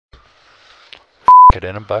Get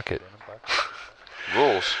in a bucket.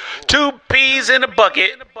 Rules. 2 peas in a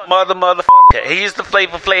bucket, motherfucker. He's the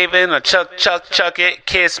Flavor Flavin, a chuck it,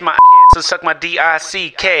 kiss my ass and suck my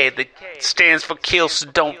D-I-C-K. That stands for kill, so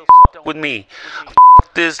don't with me.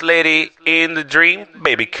 This lady in the dream,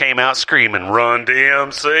 baby came out screaming, Run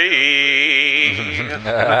DMC.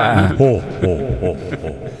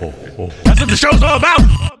 That's what the show's all about.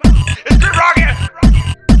 It's good rockin'.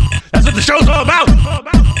 That's what the show's all about.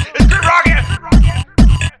 It's good rockin'.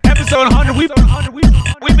 Episode 100,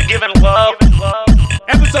 We've been giving love.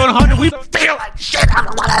 episode 100, we feel like shit. I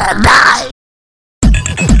don't want to die.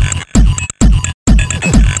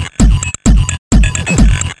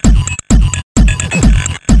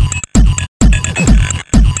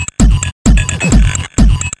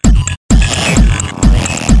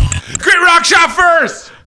 Great rock shot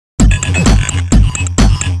first.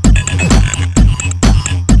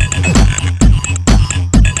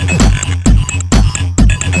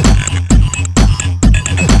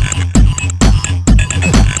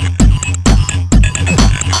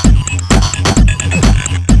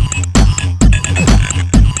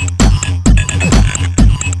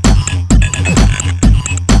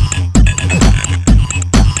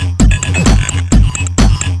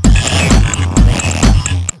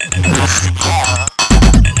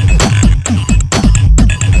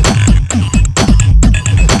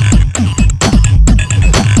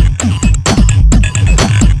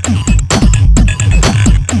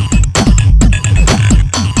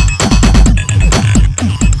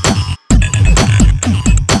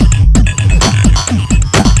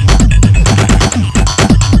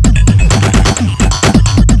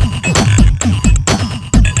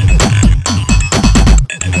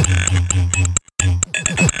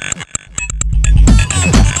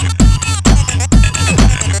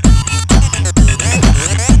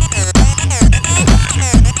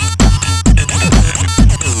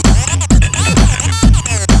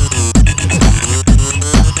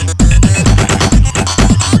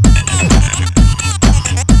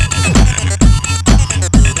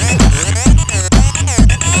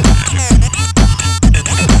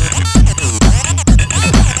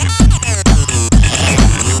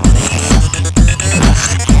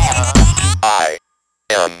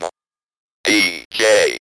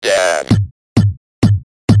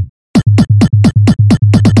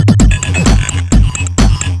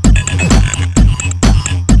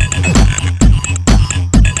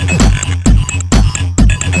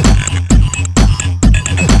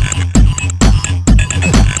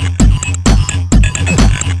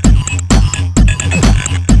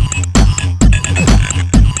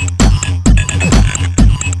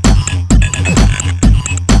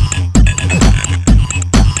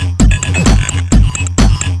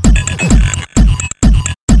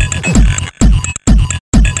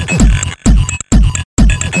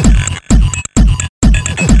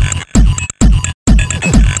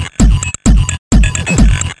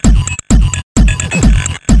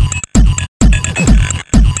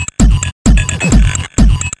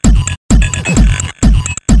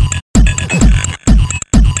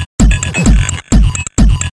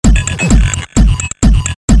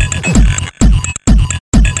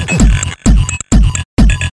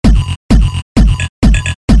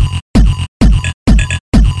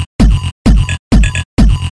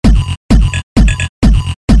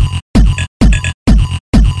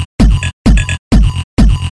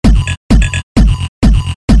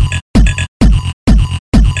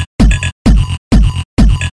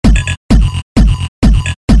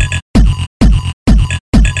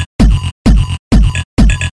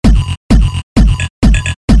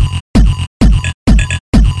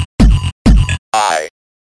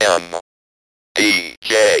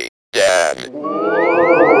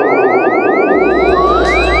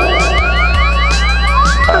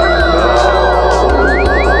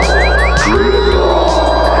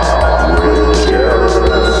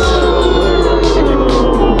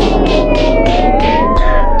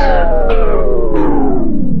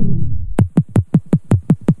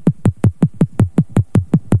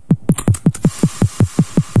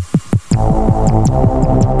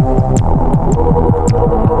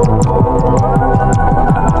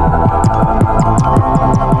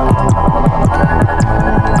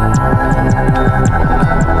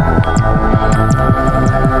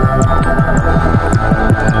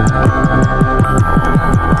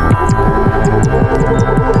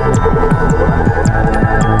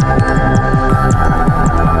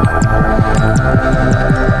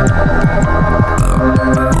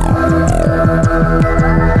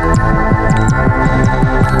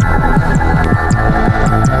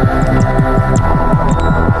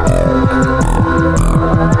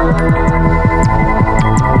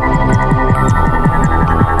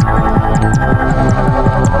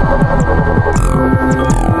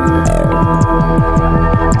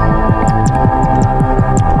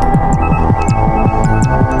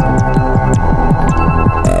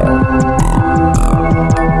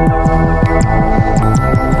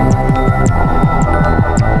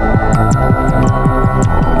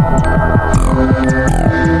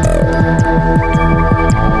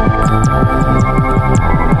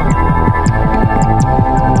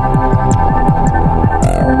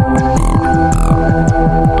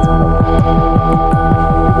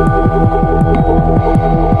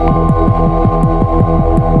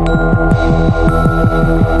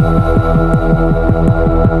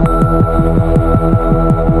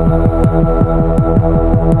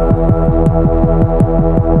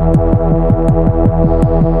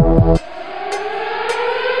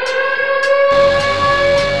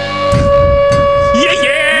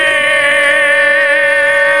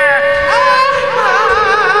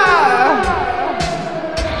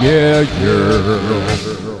 Yeah.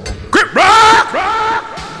 Grit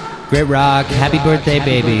Rock! Great Rock. Happy birthday,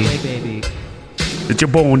 baby. It's your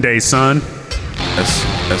born day, son.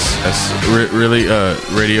 Really,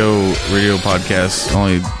 radio podcasts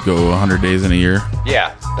only go 100 days in a year.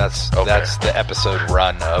 Yeah, that's the episode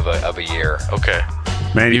run of a year. Okay.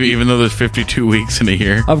 Man, Even though there's 52 weeks in a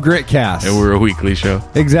year, Of Gritcast. and we're a weekly show.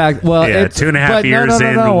 Exactly. Well, Yeah, it's 2.5 but years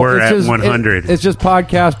in, we're It's at just- 100. It's just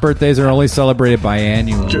podcast birthdays are only celebrated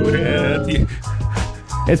biannually.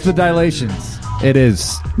 It's the dilations. It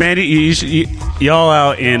is. Man, y'all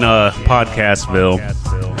out in Podcastville,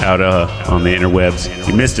 out on the interwebs.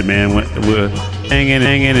 You missed it, man. We're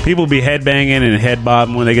hanging. People be headbanging and head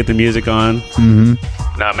bobbing when they get the music on.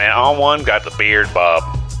 Mm-hmm. Nah, man, on one got the beard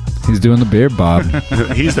bob. He's doing the beard bob.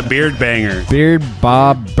 He's the beard banger. Beard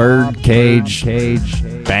bob, bird cage,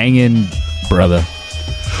 banging brother.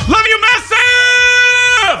 Love you,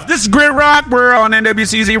 massive! This is Grit Rock. We're on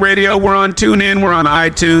NWCZ Radio. We're on TuneIn. We're on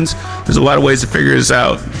iTunes. There's a lot of ways to figure us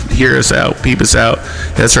out, hear us out, peep us out.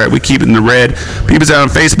 That's right. We keep it in the red. Peep us out on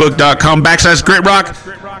Facebook.com/Grit Rock.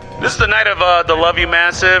 This is the night of the Love You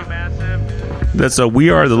Massive. That's we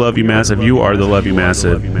are the Love You Massive. You are the Love You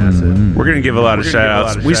Massive. We're going to give a lot of shout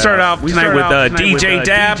outs. We start off tonight with DJ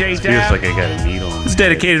Dab. It feels like I got a needle. It's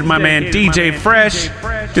dedicated to my man DJ Fresh.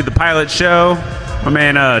 Did the pilot show. My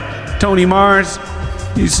man Tony Mars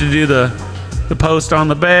used to do the post on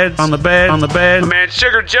the bed. My Man,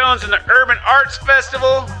 Sugar Jones and the Urban Arts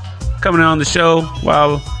Festival. coming on the show a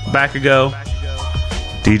while back ago.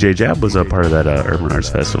 DJ Jab was a part of that Urban Arts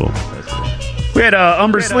Festival. We had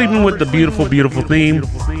Umber sleeping with the beautiful, beautiful theme.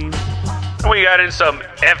 We got in some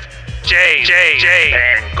FJ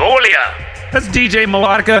Angolia. That's DJ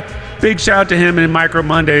Melodica. Big shout out to him and Micro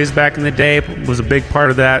Mondays back in the day. Was a big part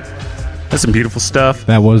of that. That's some beautiful stuff.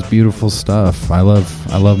 That was beautiful stuff. I love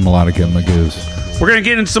Melodica and Magoos. We're going to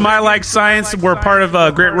get into some I Like Science. We're part of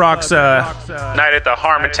Grit Rock's Night at the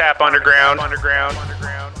Harmon Tap Underground.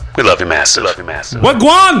 We love you, massive. What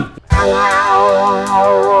Guan?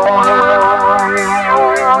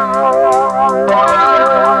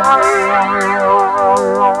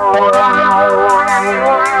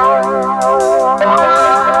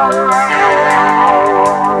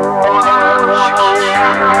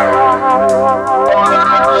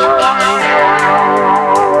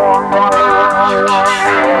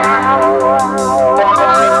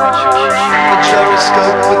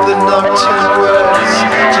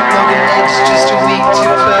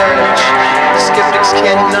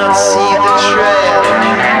 Cannot see the trail,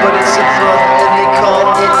 but it's a book and they call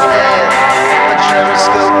it hell. A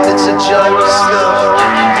gyroscope, it's a gyroscope.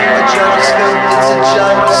 A gyroscope, it's a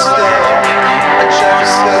gyroscope. A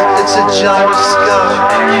gyroscope, it's a gyroscope.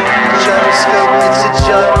 A gyroscope, it's a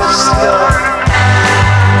gyroscope.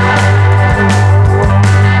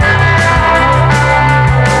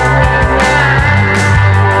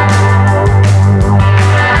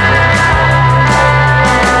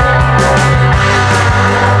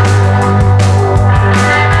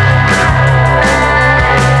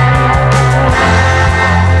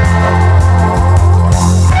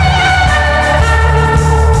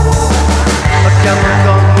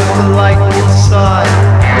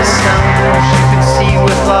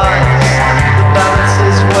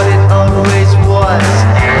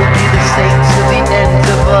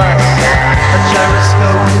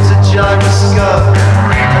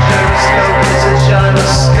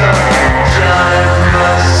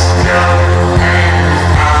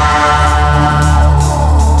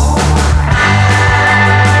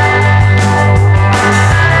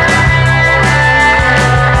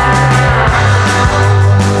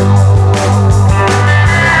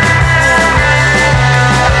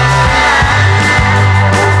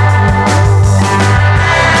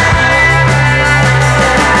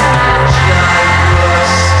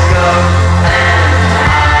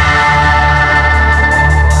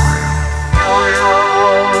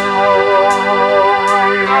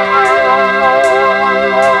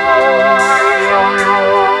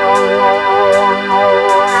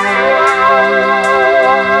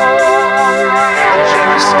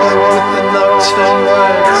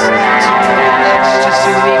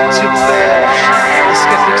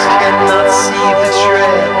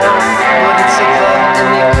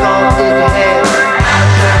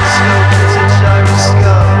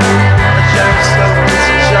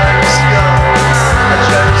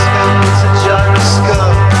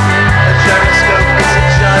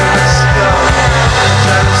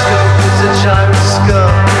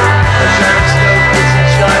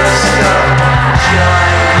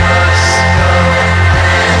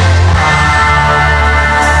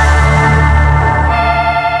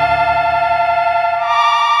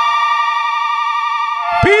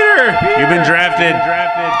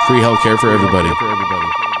 healthcare for everybody.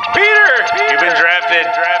 Peter, you've been drafted.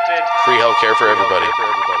 Free healthcare for everybody.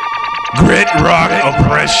 Grit rock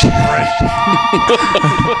oppression.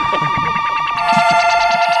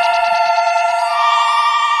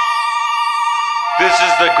 This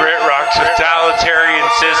is the Grit Rock totalitarian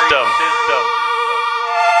system.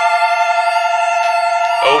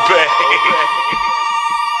 Obey.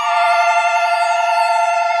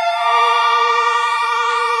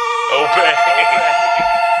 Obey.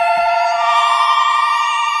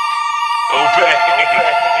 Obey.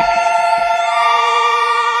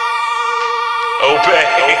 Obey.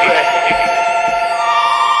 Obey.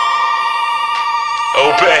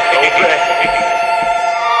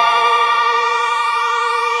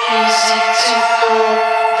 Easy to pull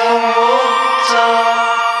the water,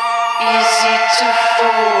 easy to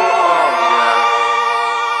fall on ground,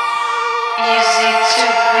 easy to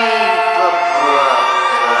be the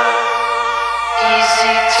brother,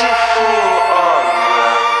 easy to fall on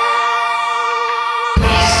ground,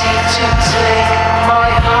 easy to take my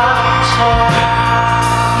hat off,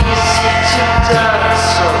 easy to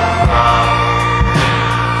dance around,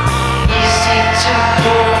 easy to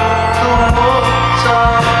pull the water,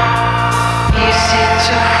 easy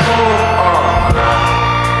to fall on ground,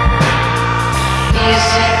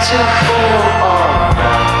 easy to fall on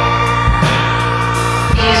ground,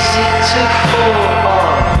 easy to fall on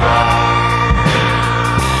ground,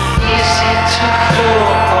 easy to fall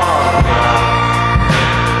on ground,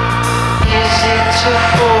 easy to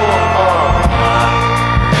fall on ground.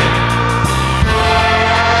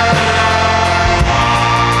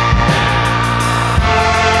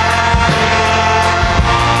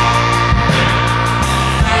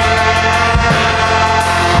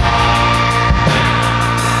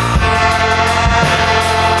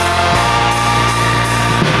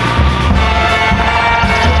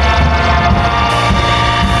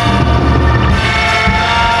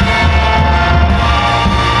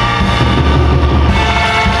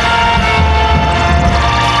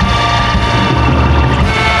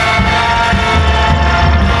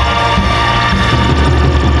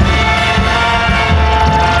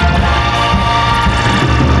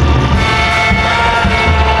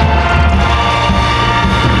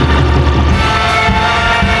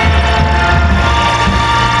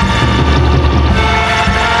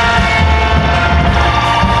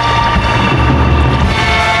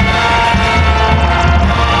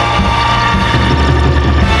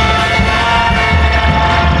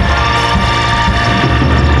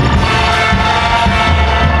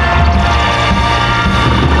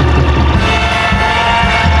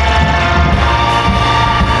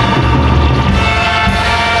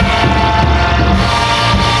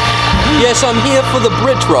 Yes, I'm here for the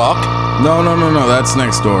Brit Rock. No. That's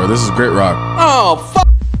next door. This is Grit Rock. Oh, fuck.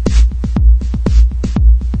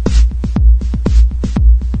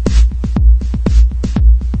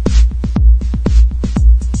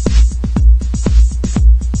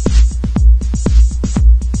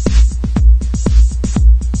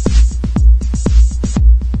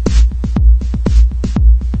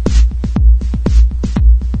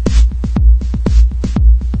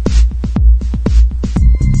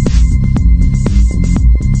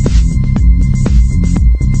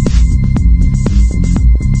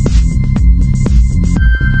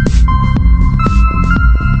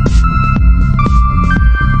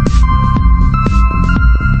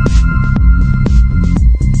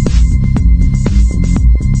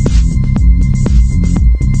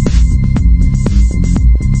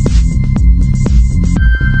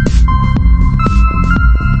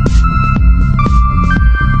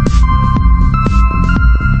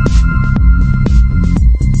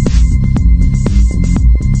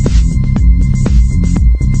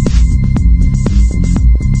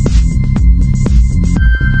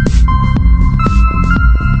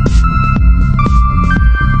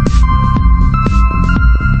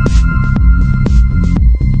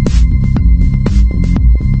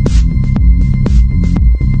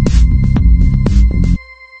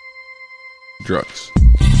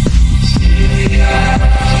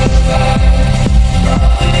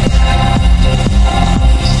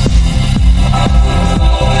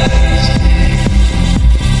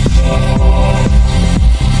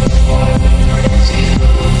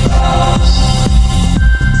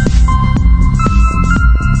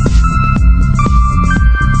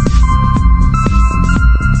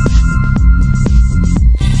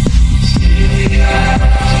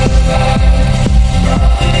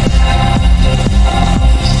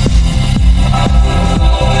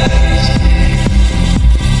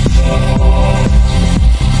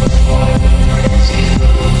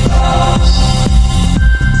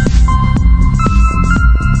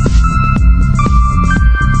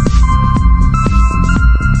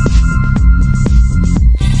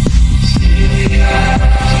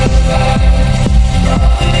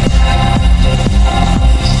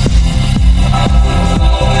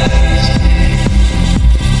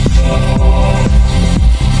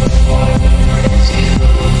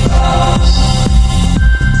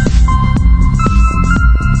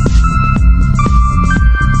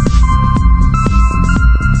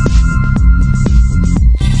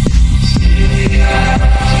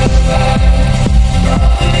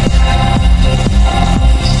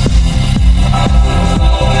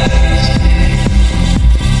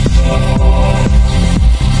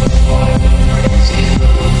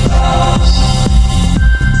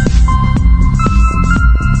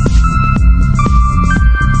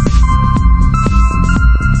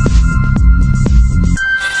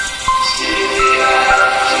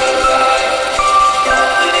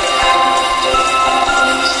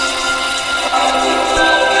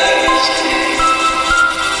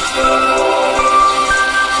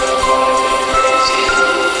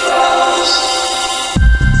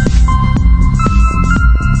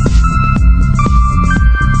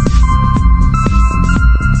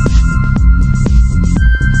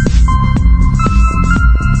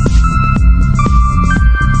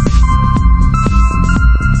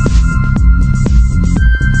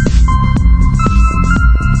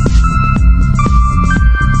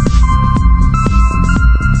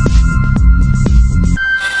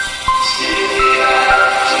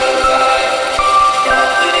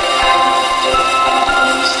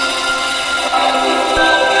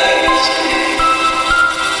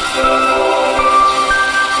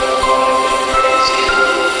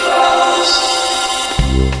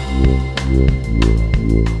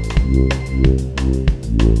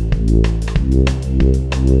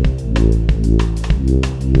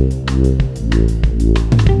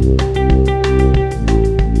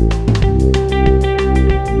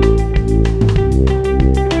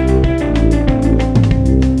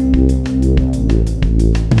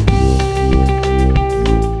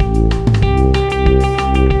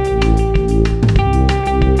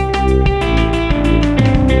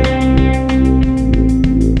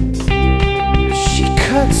 She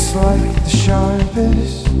cuts like the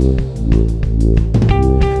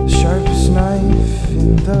sharpest knife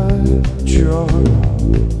in the drawer.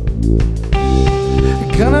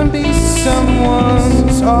 Gonna be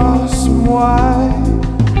someone's awesome wife,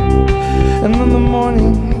 and in the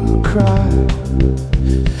morning we'll cry.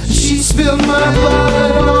 She spilled my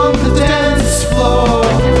blood on the dance floor.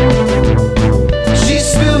 She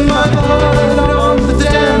spilled my blood on the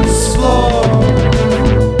dance floor.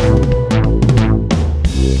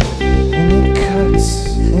 And it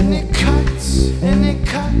cuts, and it cuts, and it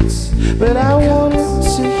cuts. But I want it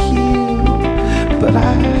to heal, but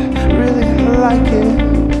I really like it.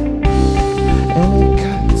 And it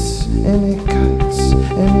cuts, and it cuts,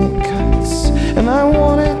 and it cuts. And I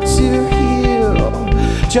want it to heal.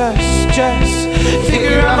 Just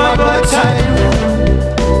figure out my blood type.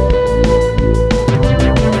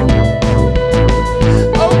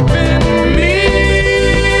 Open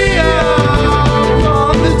me up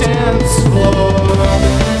on the dance floor.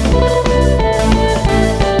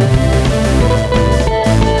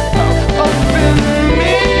 Open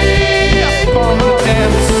me up on the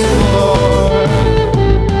dance floor.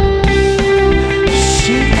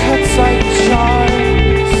 She cuts like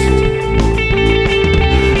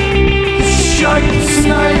sharpest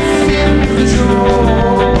knife in the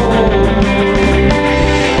drawer.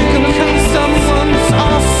 Gonna be someone's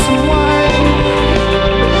awesome wife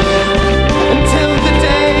until the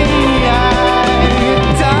day I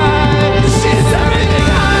die. She's everything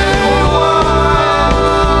I want.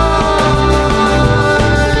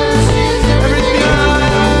 She's everything I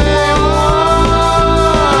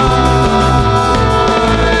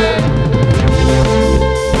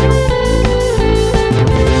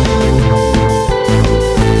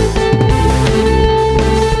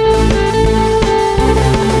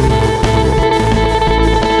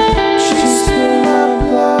She spilled my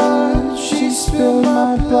blood. She spilled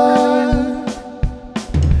my blood.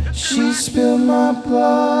 She spilled my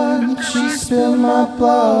blood. She spilled my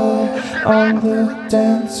blood on the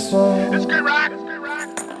dance floor. We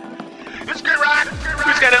just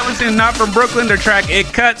got to listen Not From Brooklyn, their track It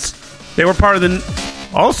Cuts. They were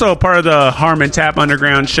also part of the Harmon Tap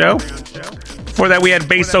Underground show. Before that, we had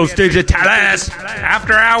Besos Digitalis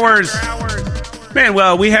After Hours. Man,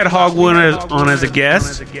 well, we had Hogwood on as a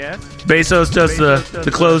guest. Besos does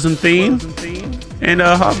the closing theme. And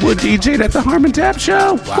Hogwood DJ'd at the Harmon Tap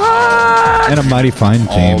show. What? And a mighty fine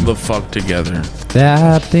All theme. the fuck together.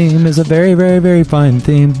 That theme is a very, very, very fine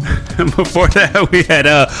theme. Before that, we had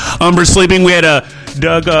Umber Sleeping. We had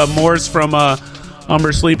Doug Morse from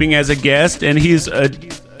Umber Sleeping as a guest. And he's,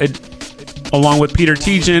 along with Peter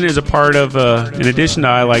Tejan, is a part of, in addition to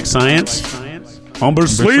I Like Science, Umber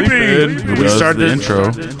Sleeping. Who does the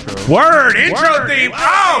intro. Word! Intro theme!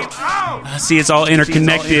 Oh! See, it's all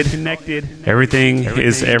interconnected. Everything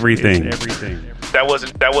is everything. That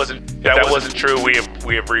wasn't true. We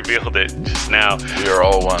have revealed it just now. We are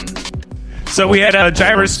all one. So we had a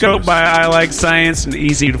Gyroscope by I Like Science and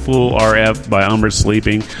Easy to Fool RF by Umber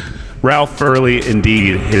Sleeping. Ralph Furley,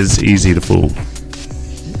 indeed, is Easy to Fool.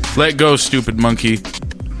 Let go, stupid monkey.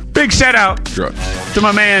 Big shout out Drugs. to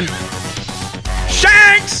my man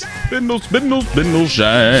Shanks! Spindle,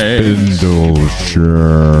 Shanks.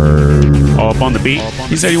 All up on the beat.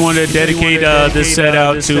 He said he wanted to dedicate this set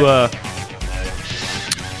out to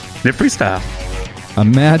Nip Freestyle.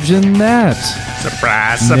 Imagine that.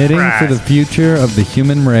 Surprise, Knitting surprise. for the future of the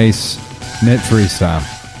human race. Knit freestyle.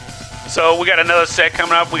 So we got another set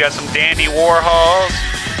coming up. We got some Dandy Warhols.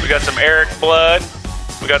 We got some Eric Blood.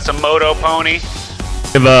 We got some Moto Pony.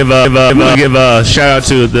 Give a shout out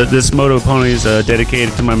to this Moto Pony is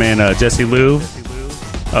dedicated to my man Jesse Lou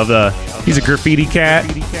he's a graffiti cat.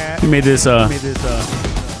 He made this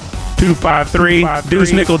 253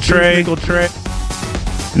 Deuce Nickel tray in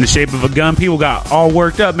the shape of a gun. People got all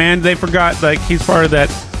worked up, man. They forgot like he's part of that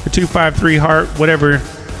the 253 Heart whatever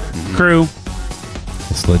crew.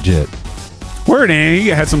 It's legit. Word, and he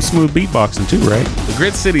had some smooth beatboxing too, right? The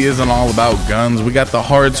Grit City isn't all about guns. We got the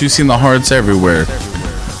hearts. You've seen the hearts everywhere.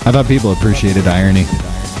 I thought people appreciated irony.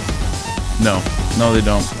 No, they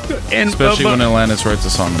don't. And Especially when Atlantis writes a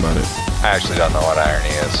song about it. I actually don't know what irony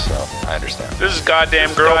is, so I understand. This is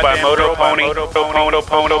Goddamn Girl by Moto Pony.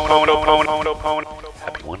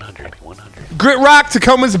 Happy 100. Grit Rock,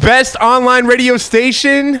 Tacoma's best online radio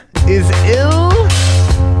station, is ill.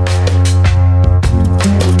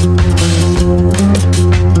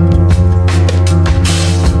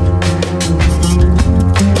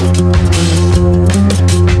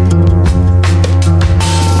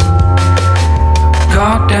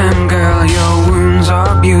 Goddamn girl, your wounds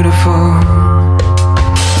are beautiful.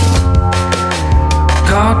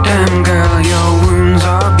 Goddamn girl, your wounds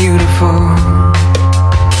are beautiful.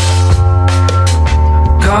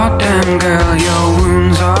 Goddamn girl, your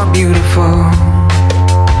wounds are beautiful.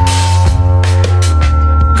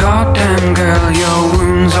 Goddamn girl, your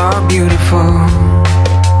wounds are beautiful.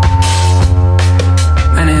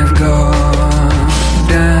 And if God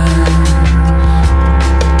damn,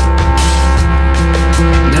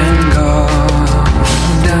 then God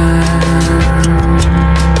damn.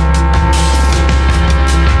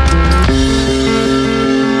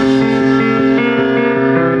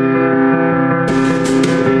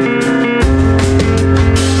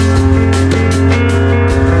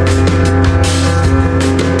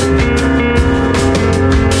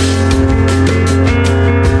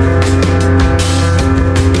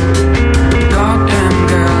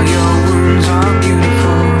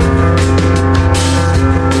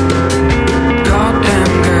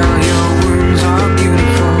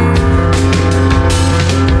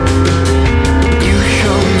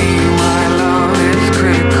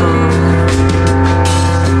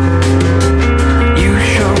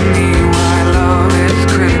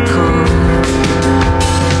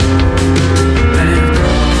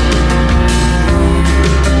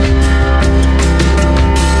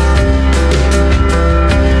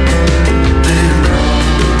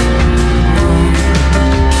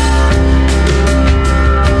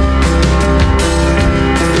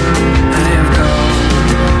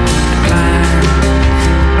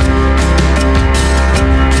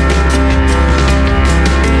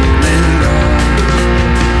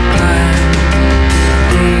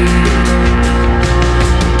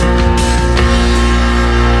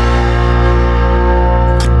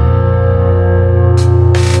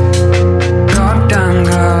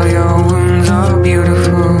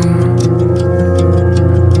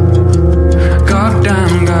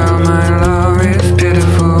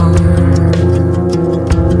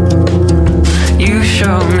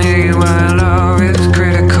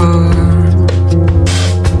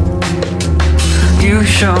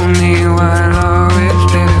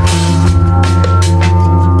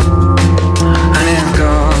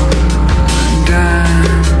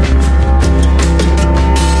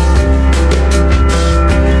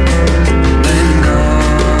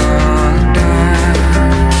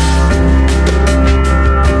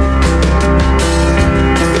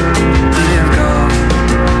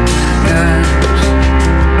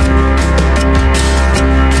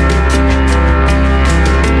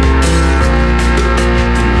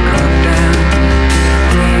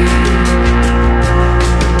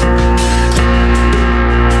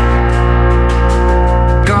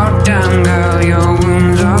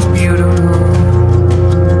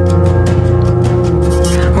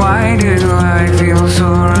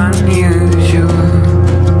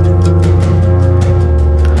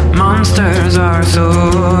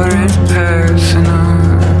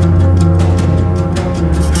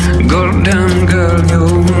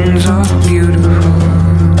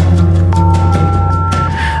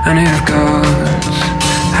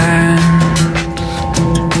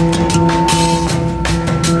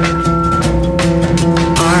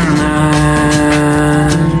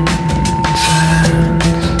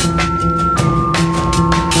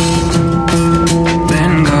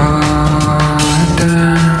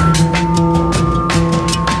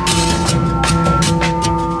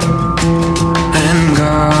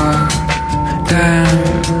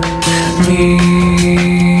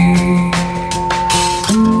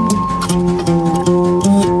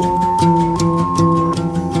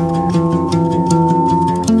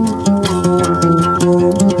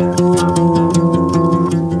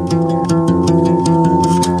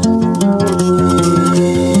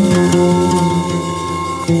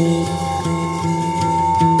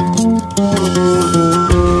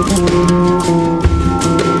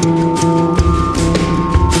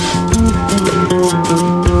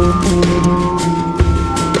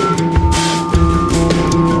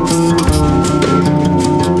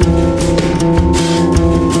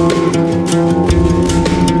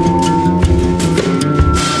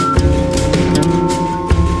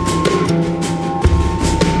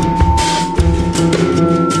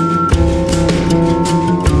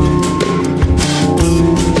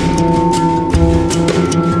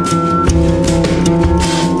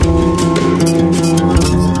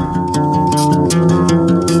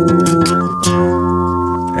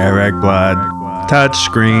 touch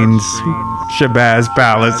screens, Shabazz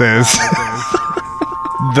Palaces,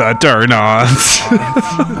 the turn-ons.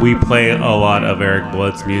 We play a lot of Eric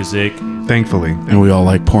Blood's music. Thankfully. And we all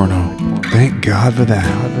like porno. Thank God for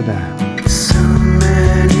that. So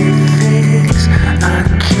many things I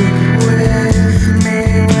keep with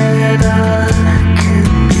me when I can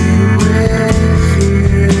be with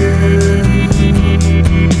you.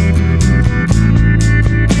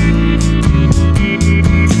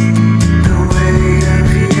 The weight of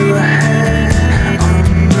your head on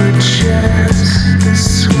my chest, the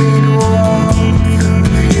sweet warmth of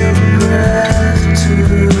your breath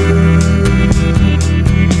too.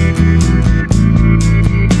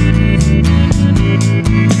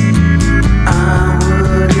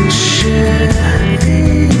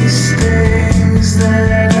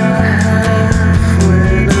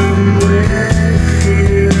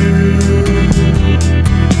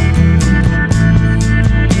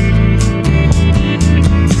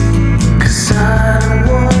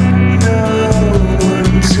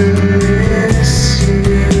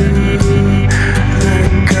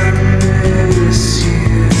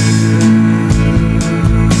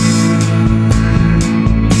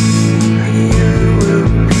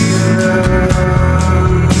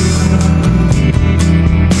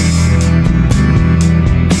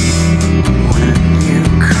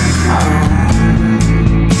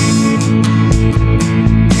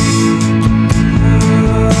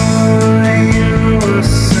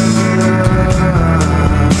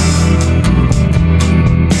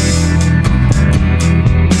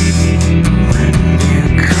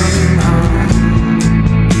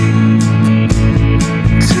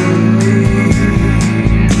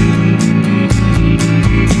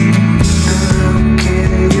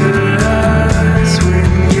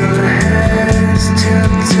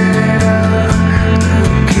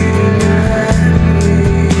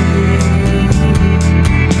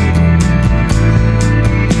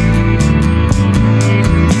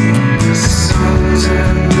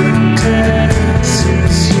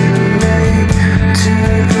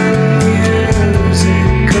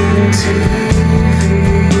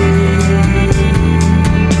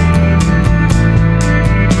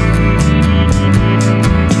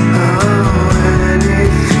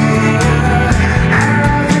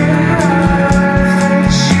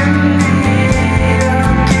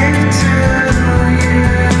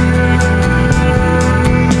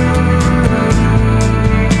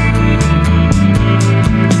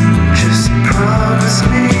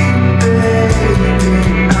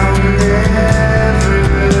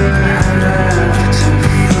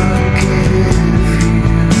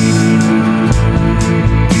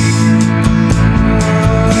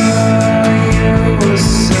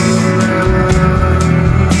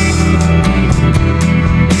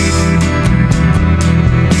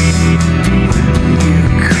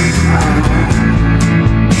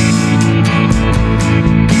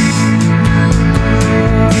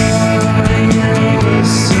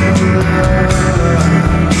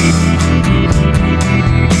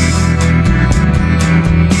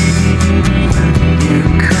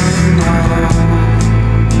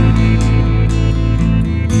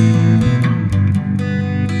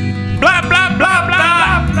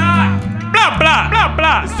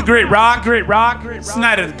 Great rock. It's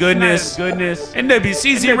Night of the Goodness.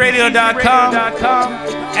 NWCZRadio.com.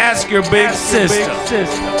 Ask your big sister.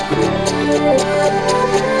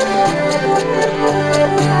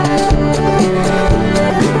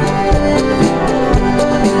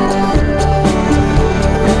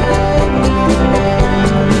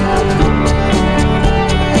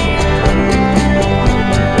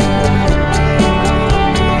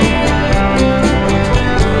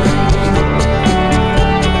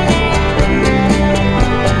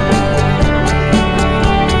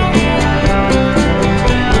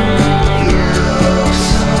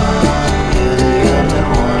 You're the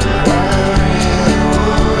only one I really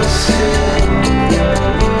want to see.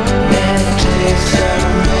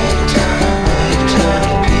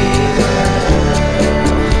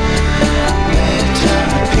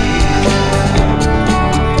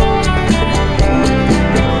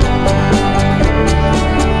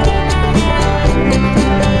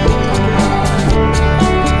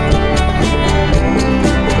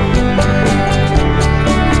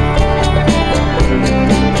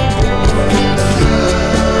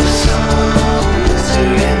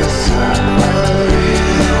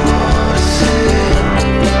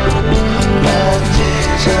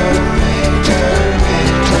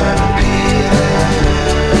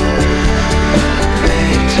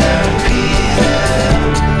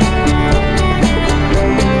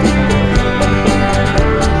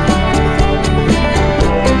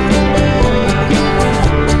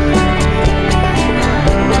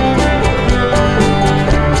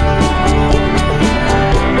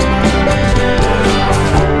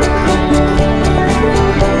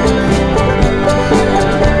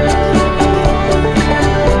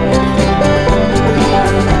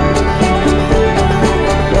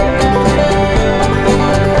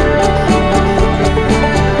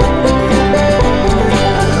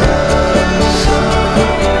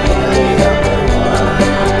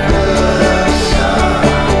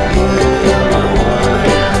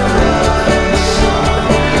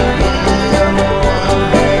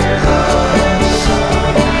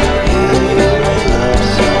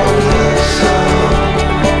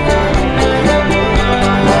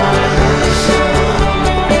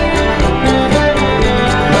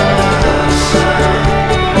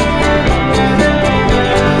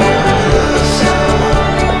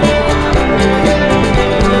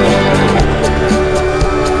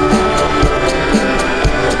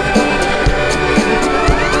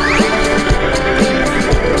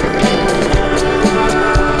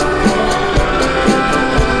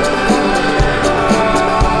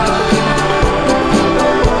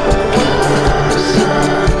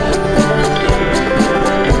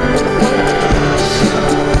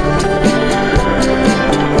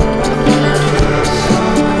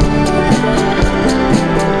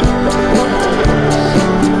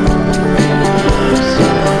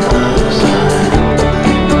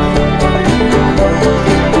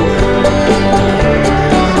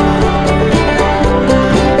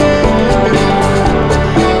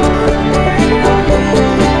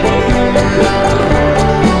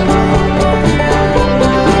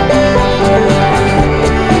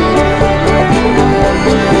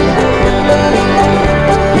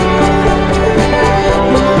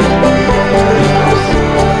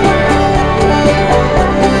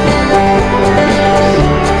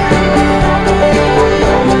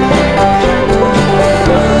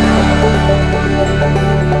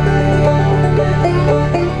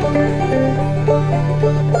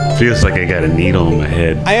 Feels like I got a needle in my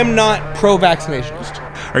head. I am not pro-vaccinationist.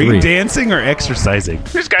 Are you dancing or exercising?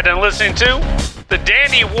 We just got done listening to the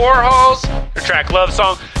Dandy Warhols, their track Love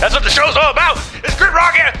Song. That's what the show's all about. It's Grit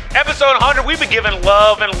Rock episode 100. We've been giving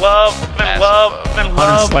love and love and love and 100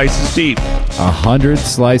 love. slices deep. 100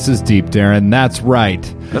 slices deep, Darren. That's right.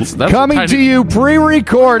 That's Coming tiny, to you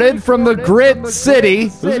pre-recorded from the Grit City.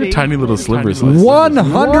 Those are tiny little slivers.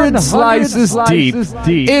 100 slices deep.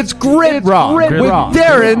 It's Grit Rock with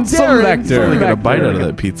Darren Selector. I got a bite out of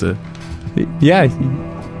that pizza. Yeah,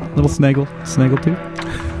 little snaggle too.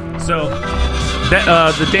 So,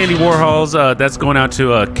 that, the Dandy Warhols, that's going out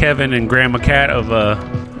to Kevin and Grandma Cat of...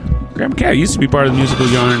 Grandma Cat used to be part of the musical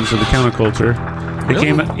Yarns of the Counterculture. They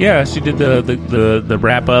came, yeah, she did the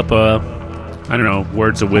wrap up. I don't know,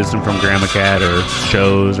 words of wisdom from Grandma Cat or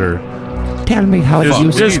shows or. Tell me how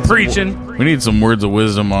just preaching. We need some words of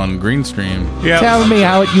wisdom on Greenstream. Yeah. Tell me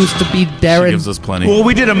how it used to be, Darren. She gives us plenty. Well,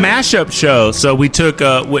 we did a mashup show, so we took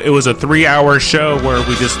it was a 3-hour show where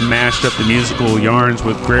we just mashed up the musical Yarns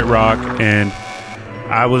with Grit Rock, and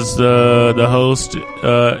I was the host,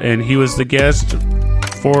 and he was the guest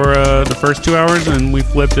for the first 2 hours, and we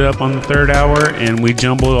flipped it up on the 3rd hour, and we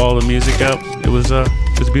jumbled all the music up. It was a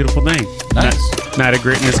beautiful thing. Nice. Night of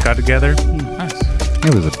Gritness got together. Nice.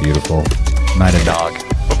 It was a beautiful night of Dog.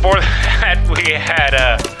 Before that, we had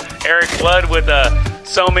Eric Flood with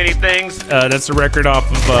So Many Things. That's a record off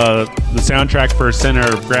of the soundtrack for Center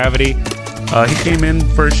of Gravity. He came in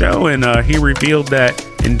for a show, and he revealed that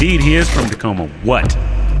indeed he is from Tacoma. What?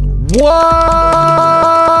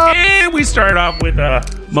 And we started off with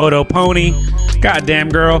Moto Pony. Goddamn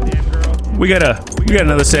girl. We got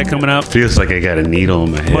another set coming up. Feels like I got a needle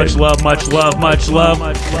in my head. Much love, much love, much love.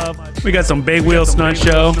 We got some Big Wheel Stunt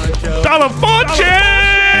Show. Dollar Fortune!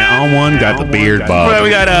 And on one got the Beard Bob. We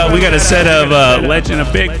got a set of Legend of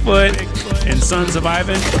Bigfoot and Sons of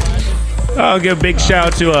Ivan. I'll give a big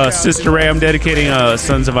shout to Sister Ray. I'm dedicating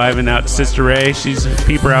Sons of Ivan out to Sister Ray. She's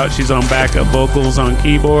peep her out. She's on backup vocals on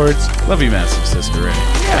keyboards. Love you, massive Sister Ray.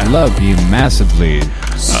 I love you massively,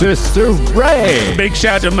 Sister Ray. Big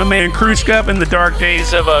shout to my man Krushka in the dark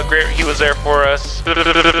days of Grit. He was there for us.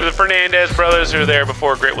 The Fernandez brothers who were there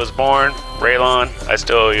before Grit was born. Raylon, I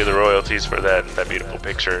still owe you the royalties for that beautiful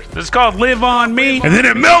picture. This is called Live On Me. And then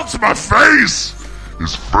it melts my face.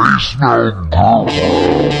 His face smells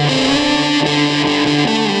good.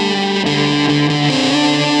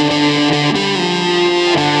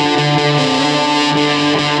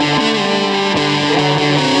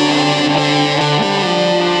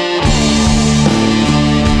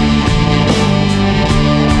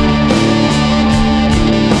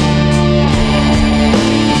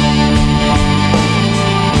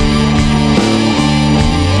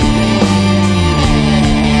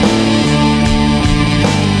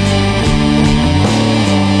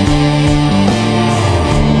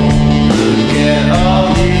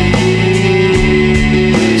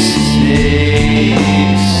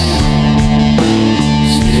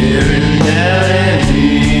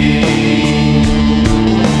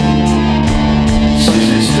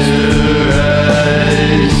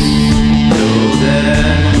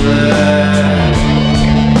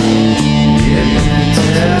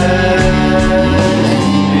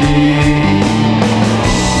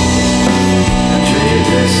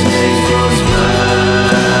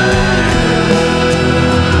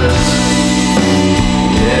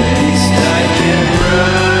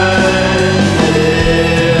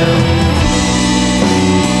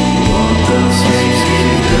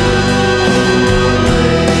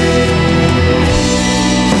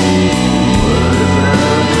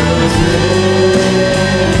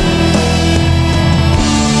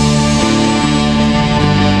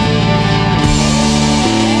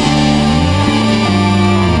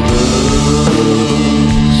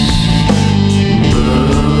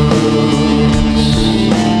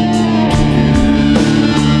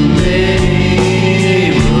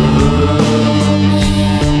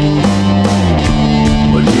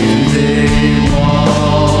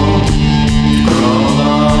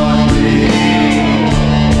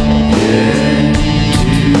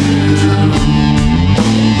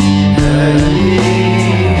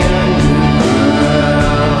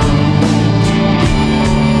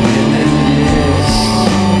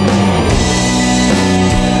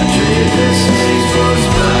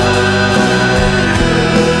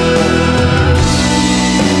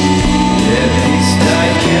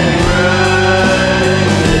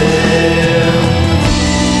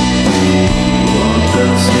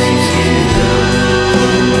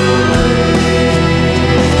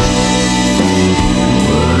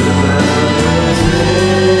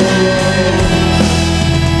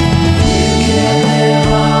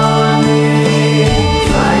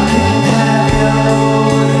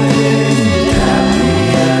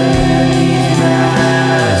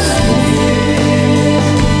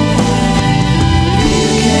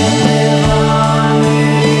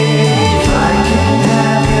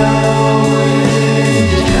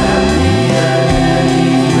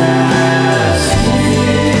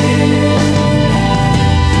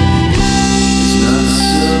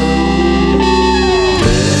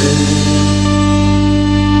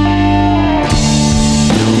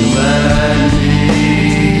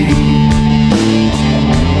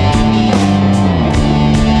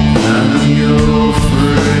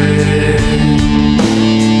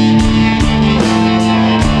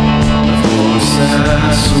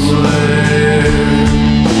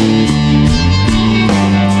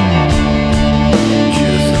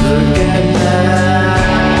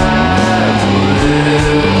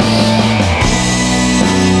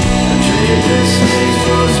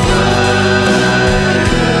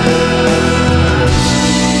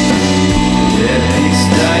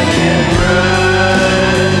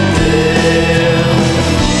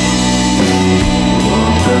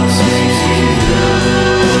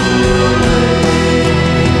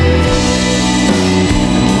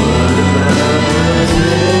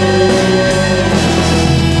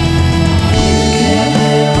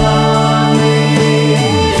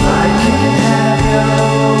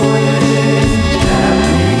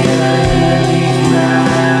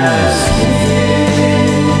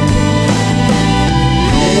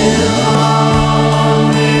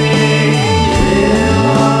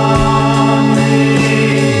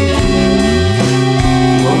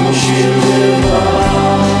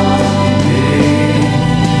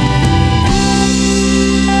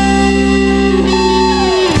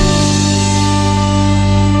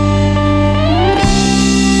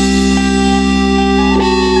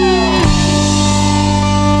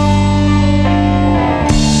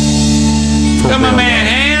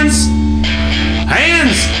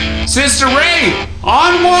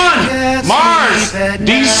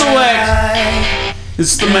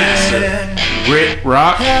 It's the master. Brit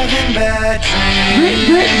Rock. Having bad dreams.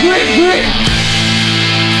 Grit.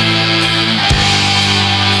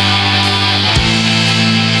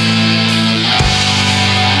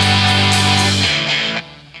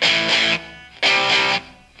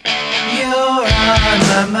 You're on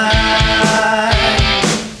my mind.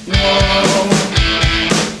 Whoa,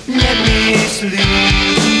 let me sleep.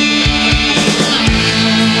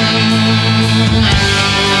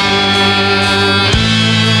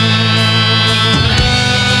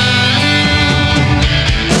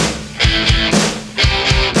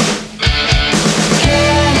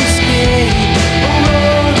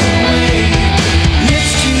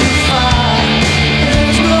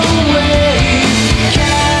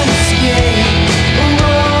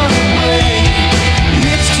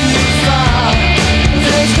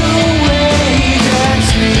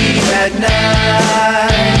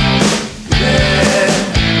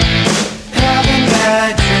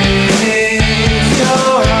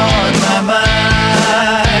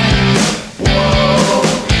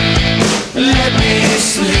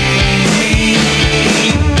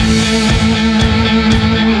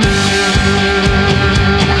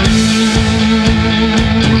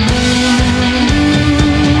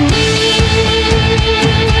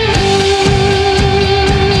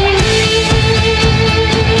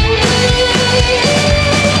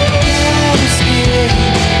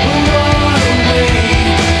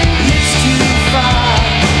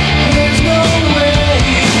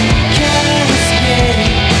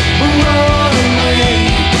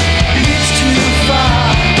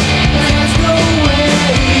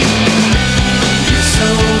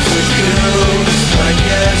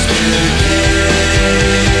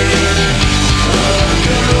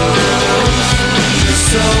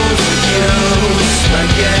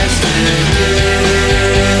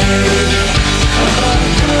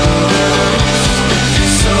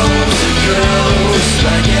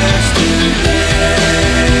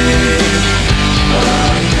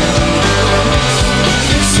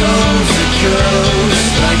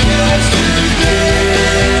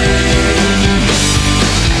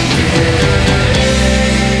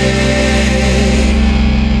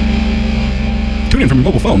 Tune in from your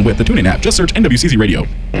mobile phone with the TuneIn app. Just search NWCZ Radio.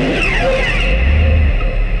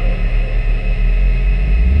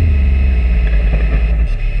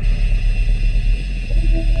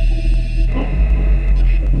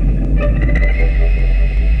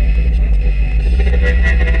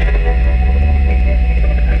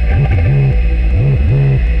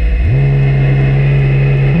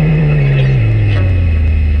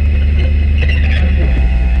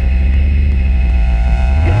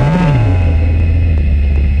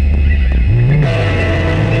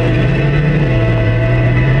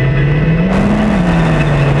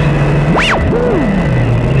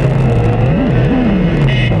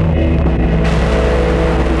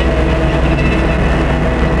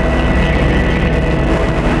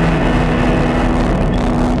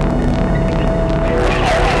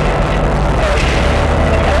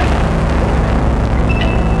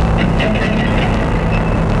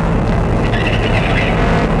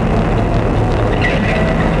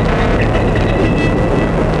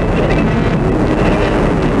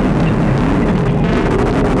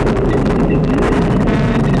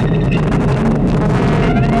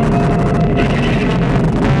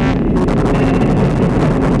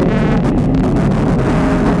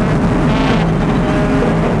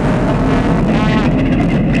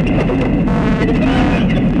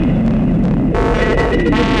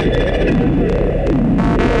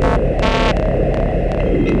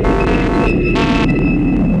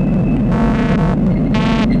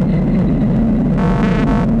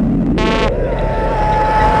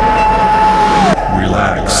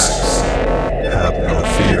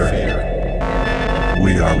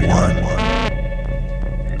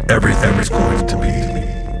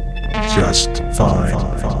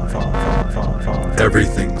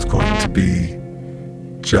 Everything's going to be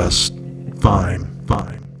just fine.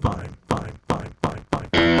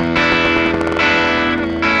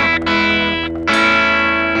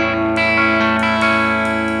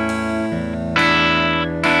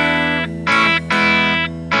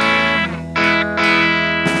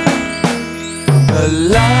 The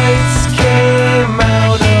lights came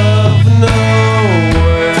out of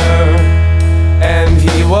nowhere, and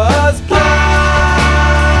he was blind,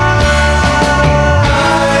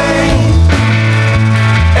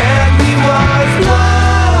 and he was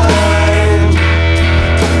blind.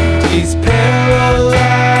 He's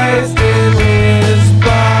paralyzed in his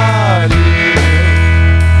body,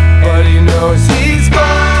 but he knows he's fine.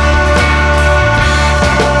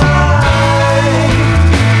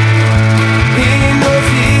 He knows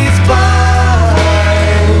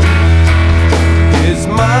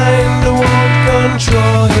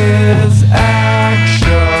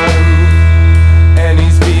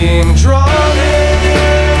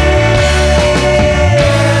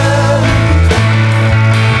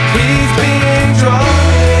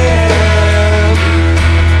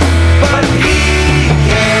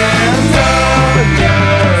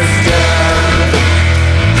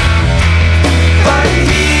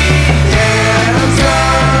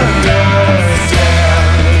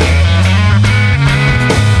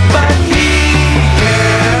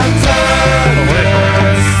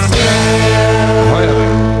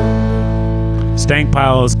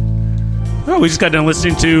Piles. Oh, we just got done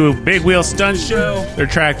listening to Big Wheel Stunt Show. Their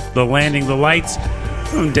track, The Landing the Lights.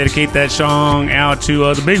 I'm going to dedicate that song out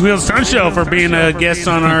to the Big Wheel Stunt Show for being a guest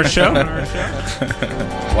on our show.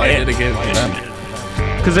 Why did it get them?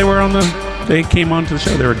 Because they came onto the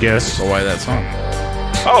show. They were guests. So why that song?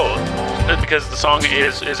 Oh, because the song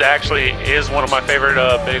is actually one of my favorite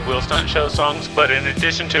Big Wheel Stunt Show songs. But in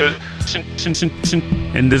addition to,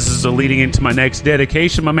 and this is leading into my next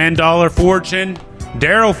dedication, my man Daryl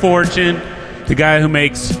Fortune, the guy who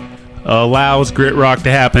allows grit rock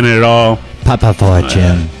to happen at all. Papa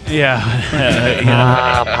Fortune.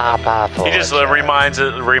 Papa Fortune. He just reminds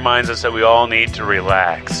us that we all need to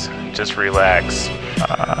relax. Just relax.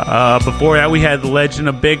 Before that, we had The Legend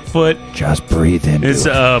of Bigfoot. Just breathe in.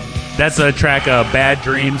 That's a track, Bad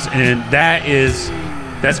Dreams, and that's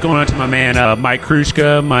going on to my man Mike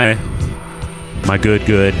Krushka, my good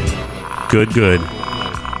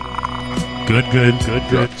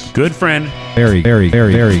friend. Very, very,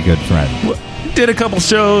 very, very good friend. Did a couple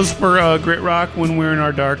shows for Grit Rock when we were in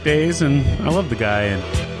our dark days, and I love the guy. And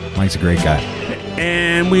Mike's a great guy.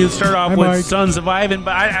 And we start off with Mike. Sons of Ivan,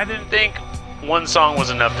 but I didn't think one song was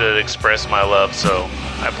enough to express my love, so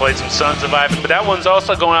I played some Sons of Ivan. But that one's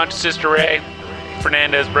also going out to Sister Ray,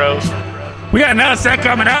 Fernandez Bros. We got another set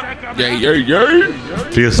coming up. Yeah.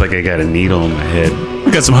 Feels like I got a needle in my head.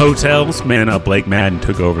 We got some hotels. Man, Blake Madden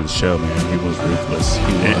took over the show, man. He was ruthless.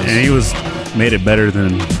 And he made it better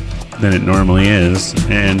than it normally is.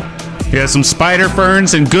 And we got some Spider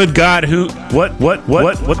Ferns and good God, what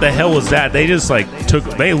the hell was that? They just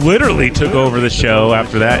they literally took over the show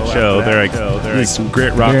after that show. They're like some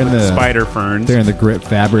grit rock with the Spider Ferns. They're in the grit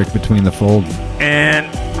fabric between the folds.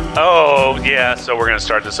 And so we're gonna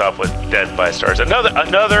start this off with Death by Stars.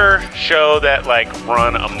 Another show that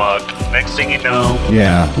run amok. Next thing you know,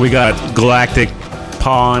 we got Galactic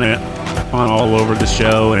Pawn all over the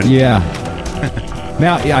show. And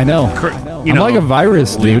now, I know. I'm like a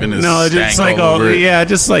virus, dude. No, just he's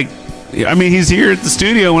here at the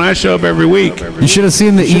studio when I show up every week. You should have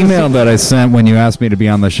seen the email that I sent when you asked me to be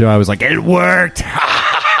on the show. I was like, it worked.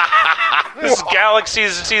 This is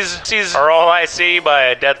Galaxies Are All I See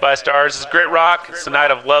by Death by Stars. It's Grit Rock. It's the night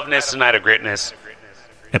of loveness, the night of gritness.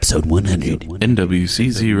 Episode 100.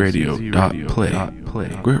 NWCZ Radio. Play.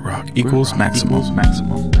 Grit rock equals maximum.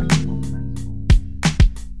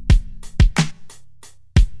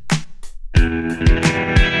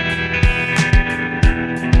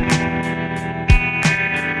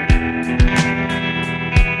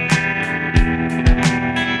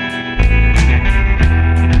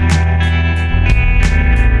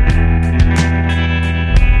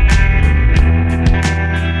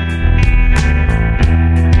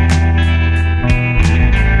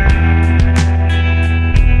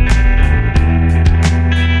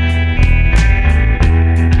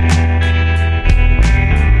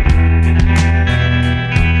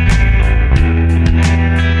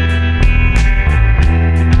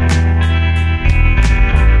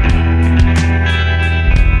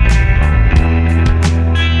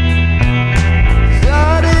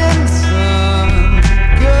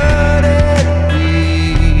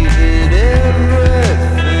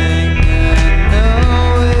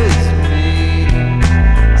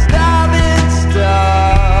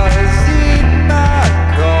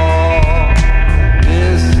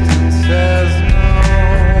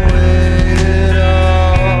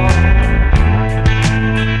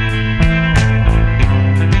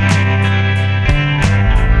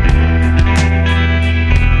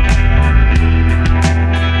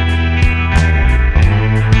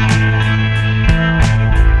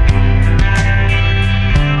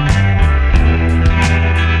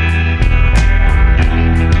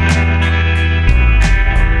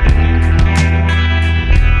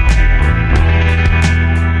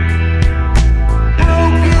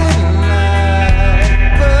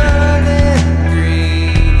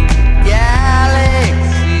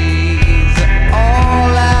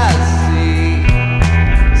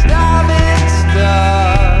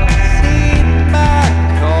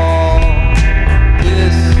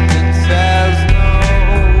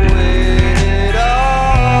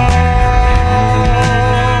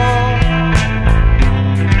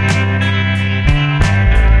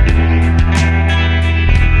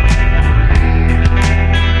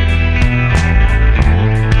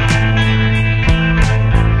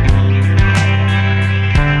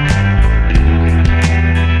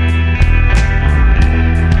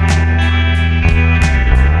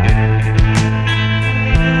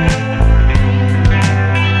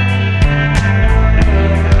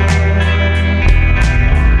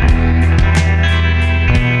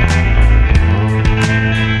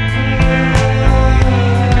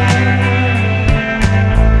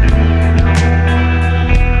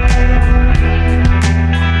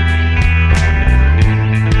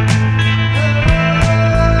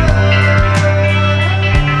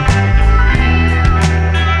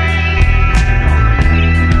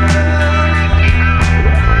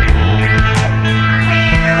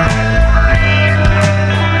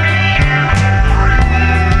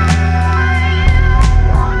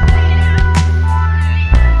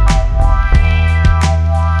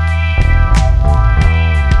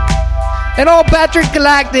 And I'm Patrick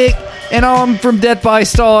Galactic, and I'm from Death by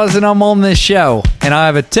Stars, and I'm on this show. And I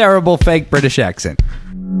have a terrible fake British accent.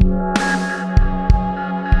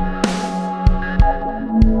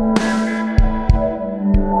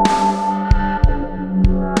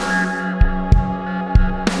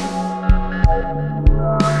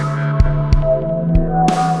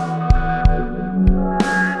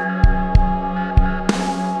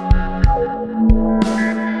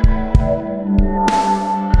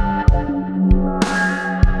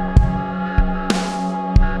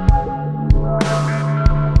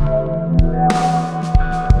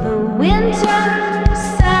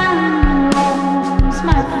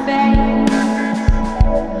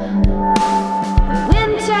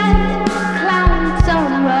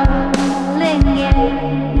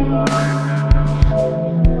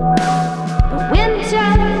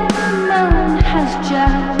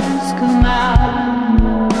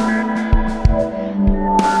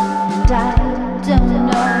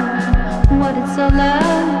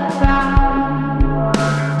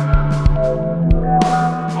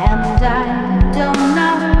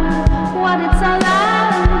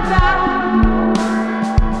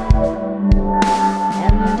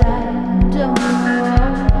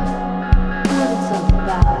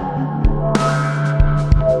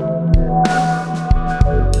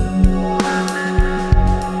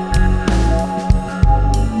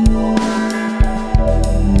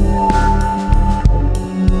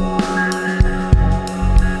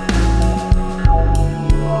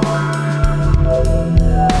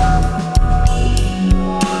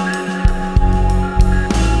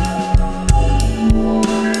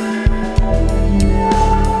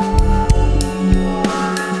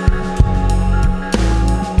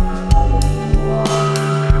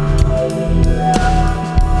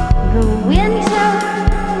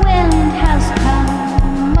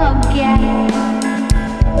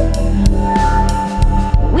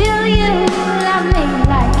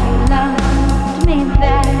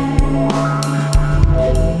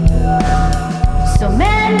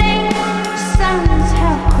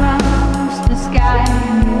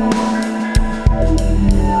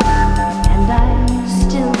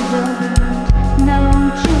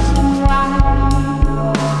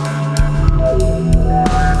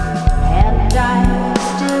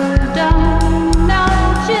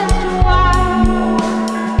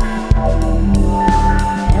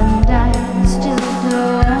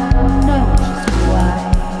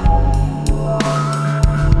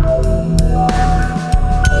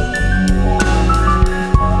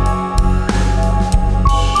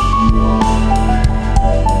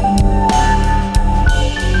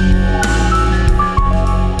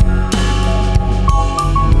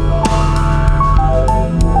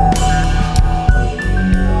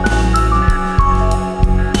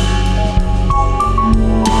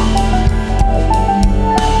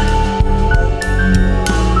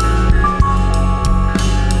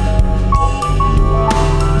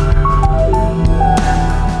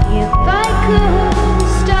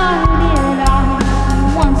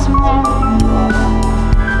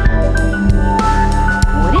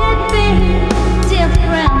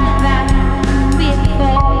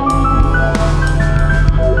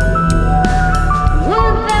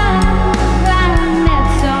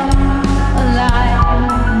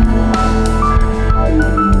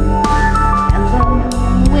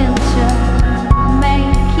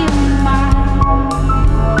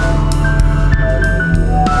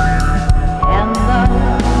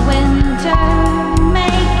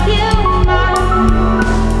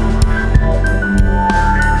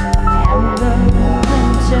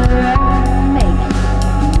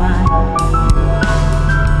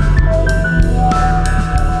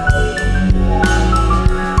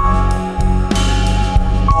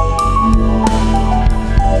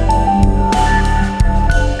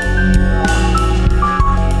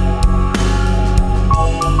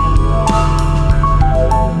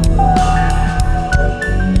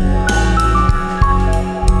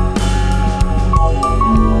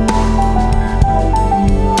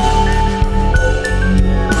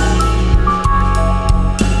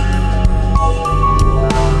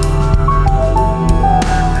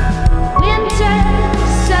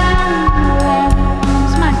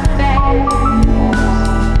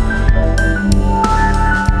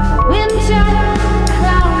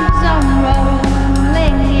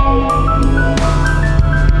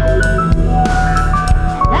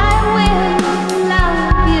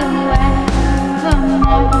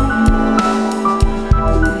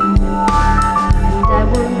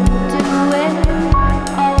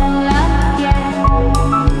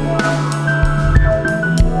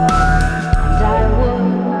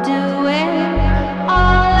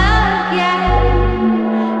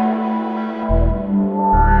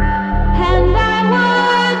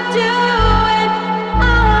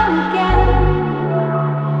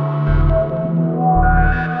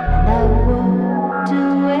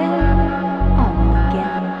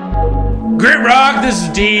 up? This is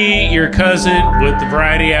D, your cousin with the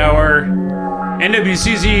Variety Hour.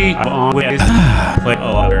 NWCZ. Play a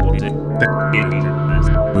lot of music.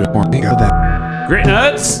 Grit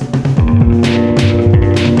Nuts.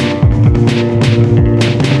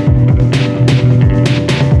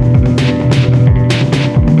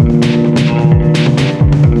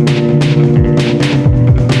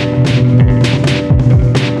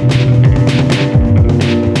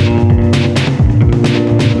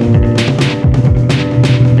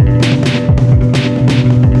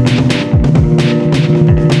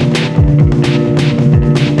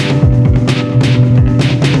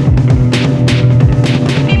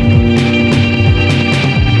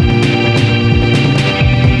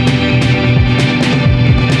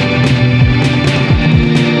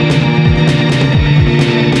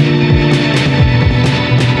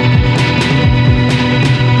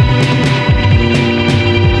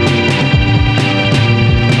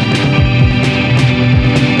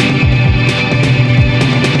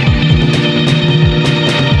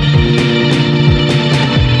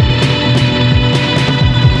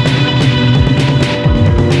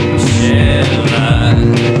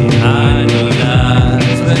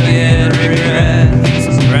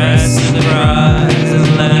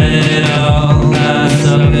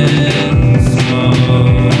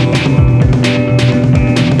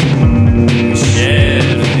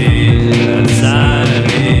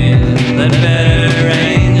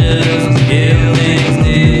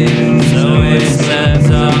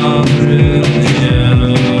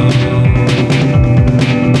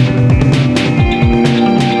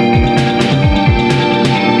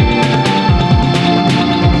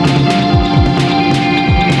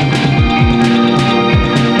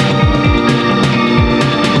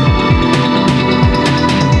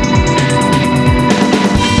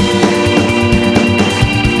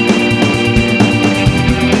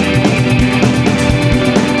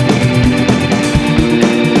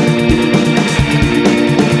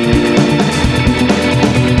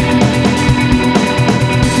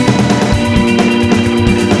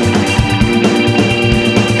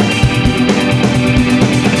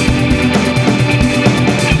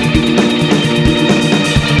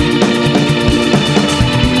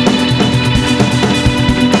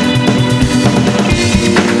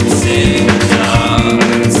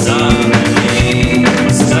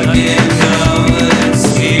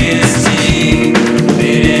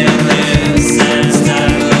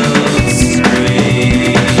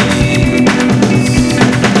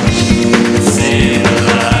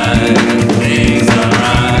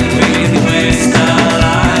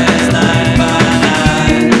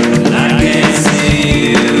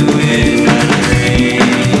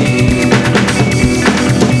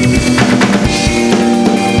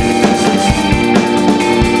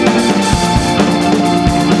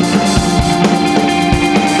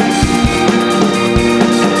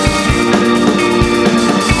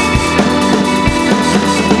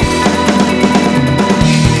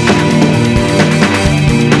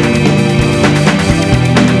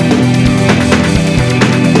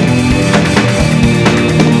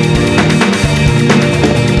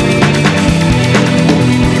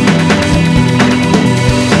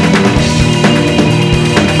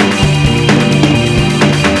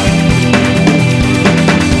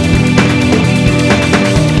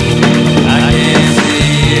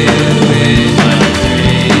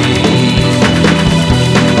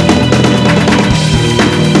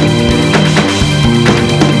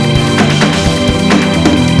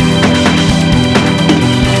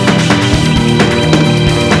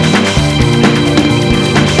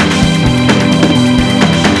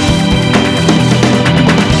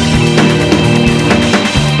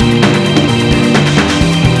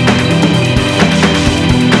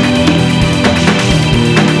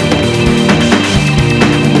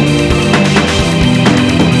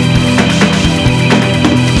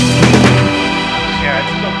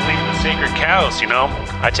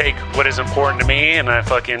 I take what is important to me and I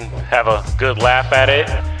fucking have a good laugh at it.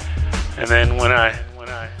 And then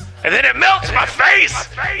and then it melts my face!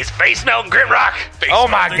 It's face melting grit rock! Oh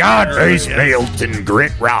my god, face melting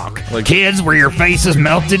grit rock. Kids, were your faces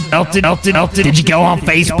melted? Did you go on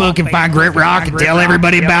Facebook and find Grit Rock and tell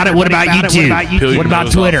everybody about it? What about YouTube? What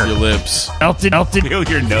about Twitter? Your lips. Melted. Peel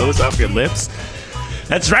your nose off your lips?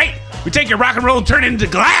 That's right! We take your rock and roll and turn it into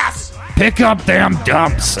glass! Pick up them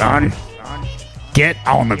dumps, son. Get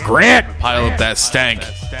on the grit. Pile up that stank.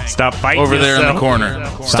 Stop fighting over yourself. there in the corner.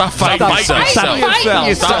 Stop fighting yourself. Stop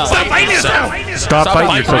fighting yourself. Stop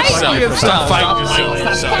fighting yourself. Stop fighting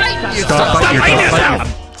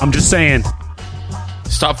yourself. I'm just saying.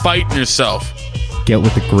 Stop fighting yourself. Get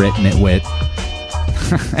with the grit, nitwit.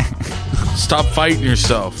 Stop fighting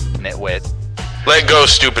yourself. Nitwit. Let go,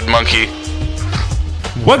 stupid monkey.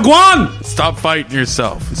 What, Guan? Stop fighting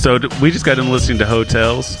yourself. So we just got done listening to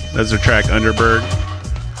Hotels. That's their track Underberg.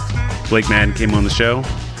 Blake Madden came on the show.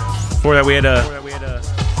 Before that, we had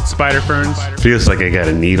Spider Ferns. Feels like I got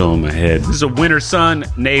a needle in my head. This is a Winter Sun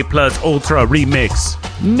Nay Plus Ultra remix.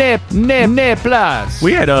 Nip plus.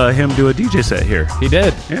 We had him do a DJ set here. He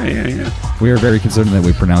did. Yeah. We are very concerned that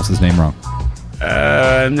we pronounced his name wrong.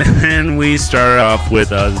 And then we started off with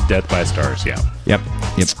Death by Stars. Yeah. Yep.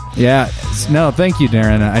 Yeah. No, thank you,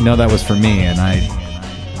 Darren. I know that was for me, and I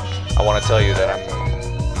want to tell you that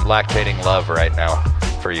I'm lactating love right now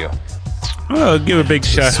for you. Oh, give a big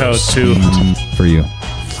shout out to for you.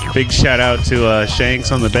 Big shout out to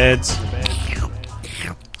Shanks on the beds.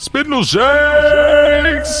 Spindle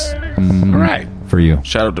Shanks. All right. For you.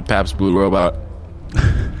 Shout out to Pabst Blue Robot.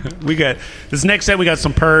 We got this next set. We got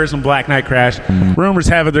some Purrs and Black Knight Crash. Rumors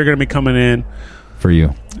have it they're going to be coming in. For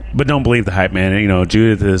you. But don't believe the hype, man. You know,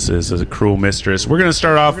 Judith is a cruel mistress. We're going to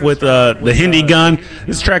start off with the Hindi Gun.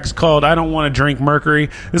 This track is called I Don't Want to Drink Mercury.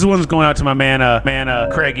 This one's going out to my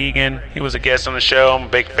man Craig Egan. He was a guest on the show. I'm a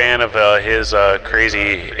big fan of his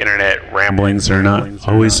crazy internet ramblings. They're not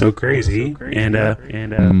always so crazy. And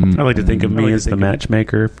I like to think of me as the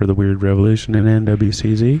matchmaker for the Weird Revolution in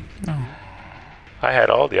NWCZ. Oh. I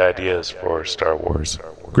had all the ideas for Star Wars.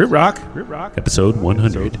 Grit Rock, episode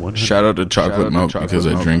 100. Shout out to Chocolate Milk because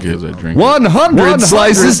I drink it. 100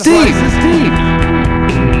 slices deep.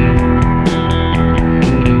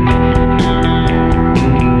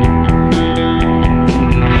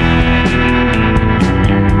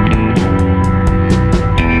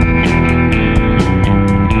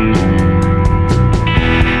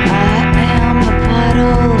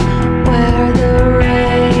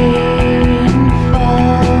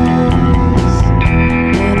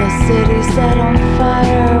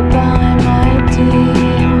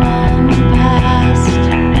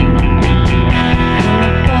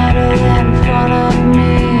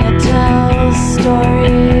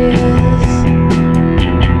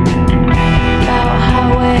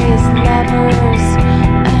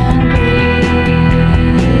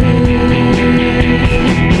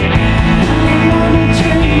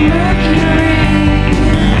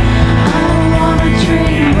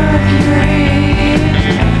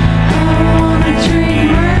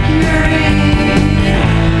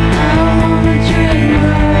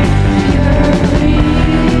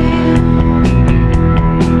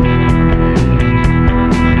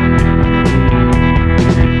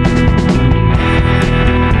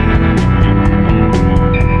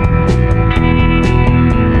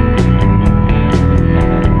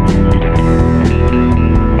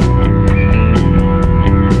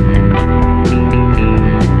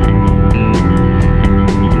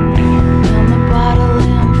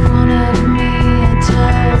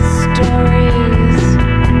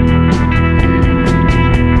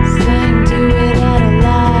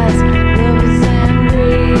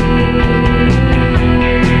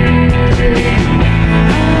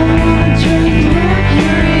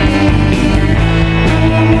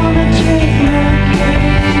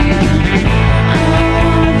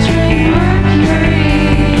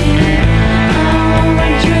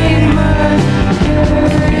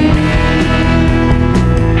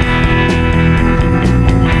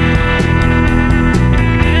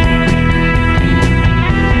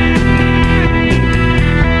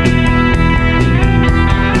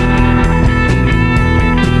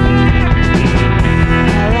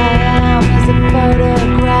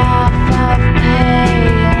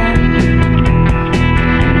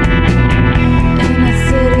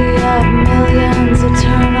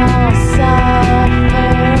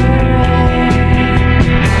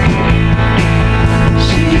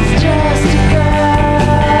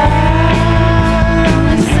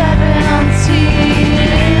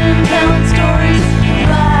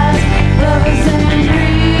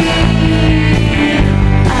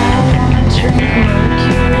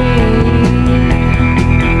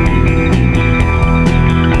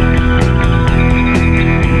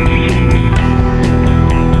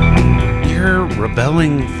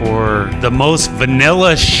 For the most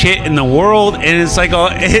vanilla shit in the world, and and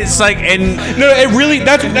no, it really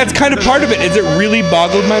that's kind of part of it. Is it really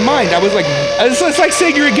boggled my mind? I was like, it's like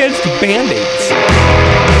saying you're against Band-Aids.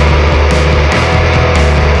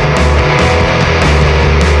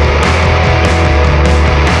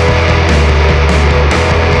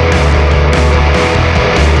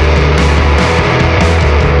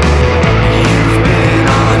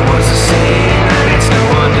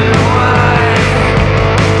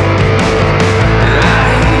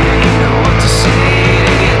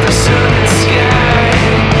 Sky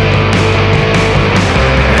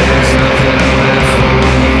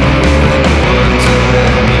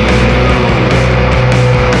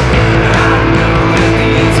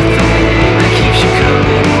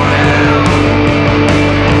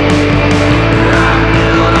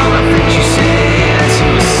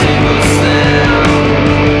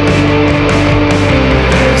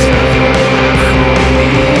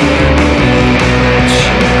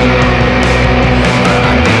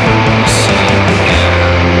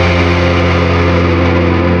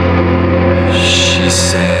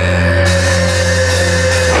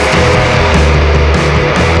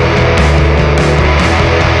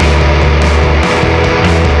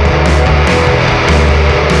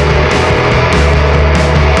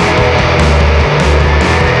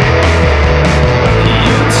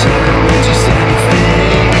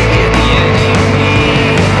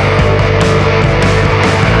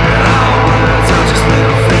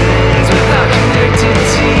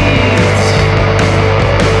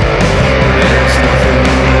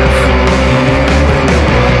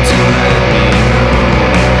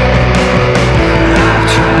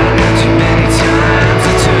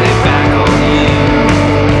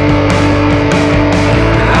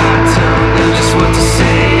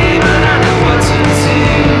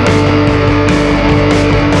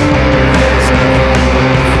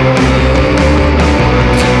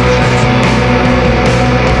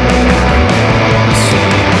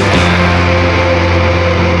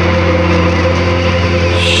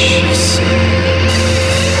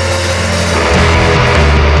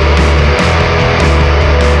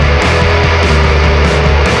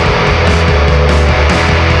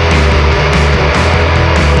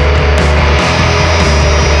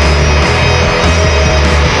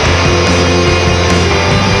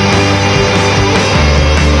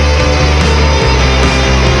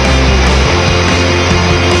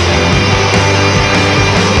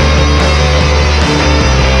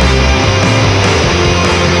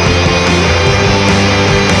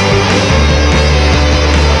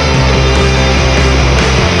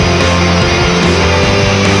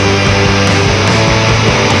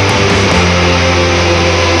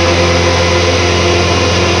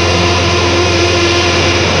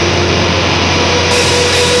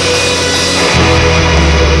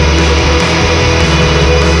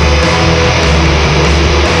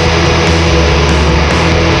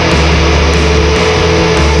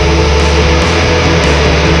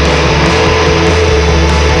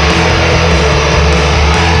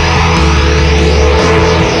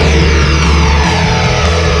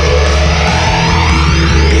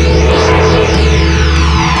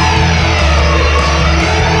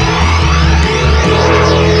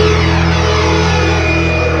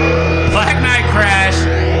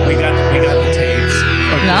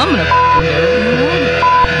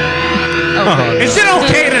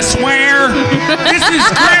is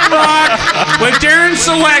Grit Rock with Darren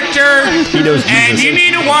Selector. He knows and Jesus. you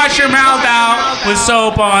need to wash your mouth out with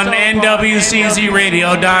soap on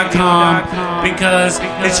NWCZRadio.com because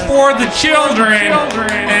it's for the children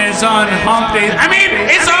and it's on hump days. I mean,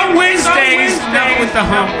 it's on Wednesdays, not with the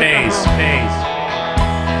hump days.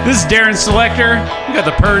 This is Darren Selector. We got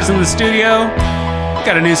the Purrs in the studio.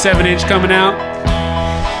 Got a new 7-inch coming out.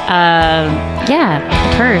 Yeah,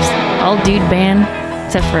 the Purrs. All dude band,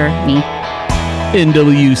 except for me.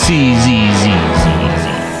 NWCZZ.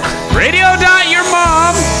 Radio.your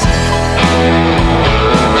mom.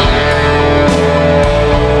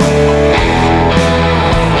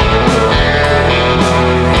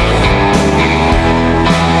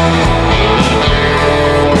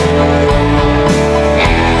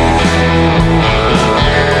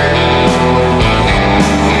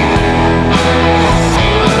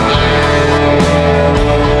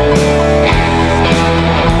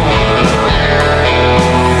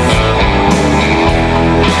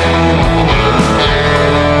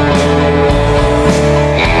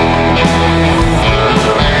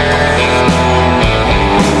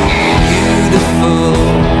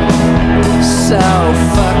 So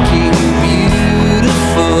fucking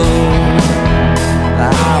beautiful. I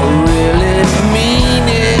really mean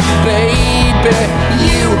it, baby.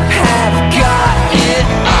 You have got it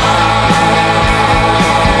all,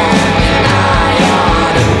 and I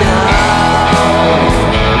ought to know.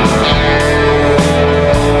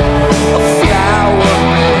 A flower,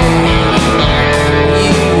 babe.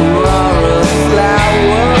 You are a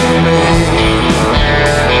flower, babe.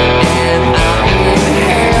 And I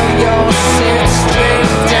inhale your scent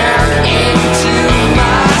straight down into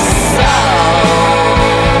my soul,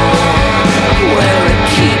 where it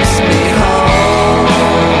keeps me home.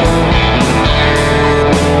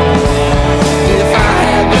 If I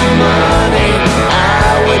had the money, I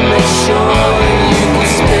would make sure you could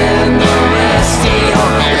spend the rest of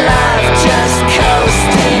your life just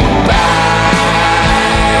coasting by.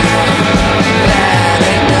 That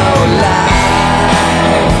ain't no lie.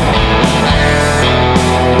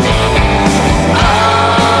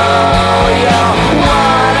 Oh, you're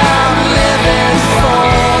what I'm living for.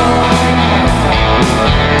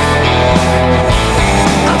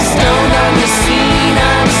 I'm stoned on your scene,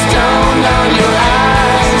 I'm stoned on your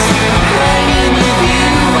eyes. Hanging with you,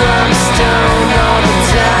 I'm stoned all the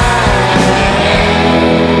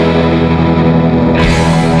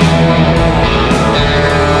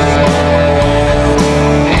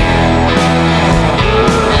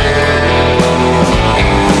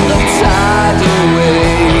A tidal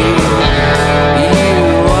wave, you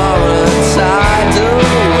are a tidal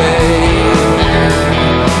wave.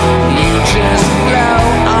 You just blow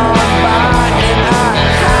on by and I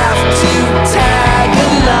have to tag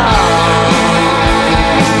along.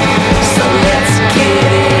 So let's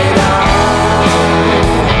get it on.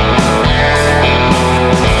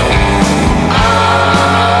 Oh,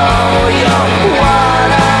 you're what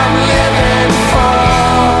I'm living for.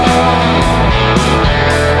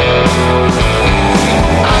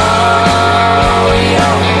 Oh,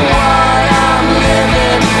 you're what I'm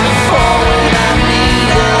living for, and I need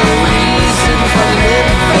a reason for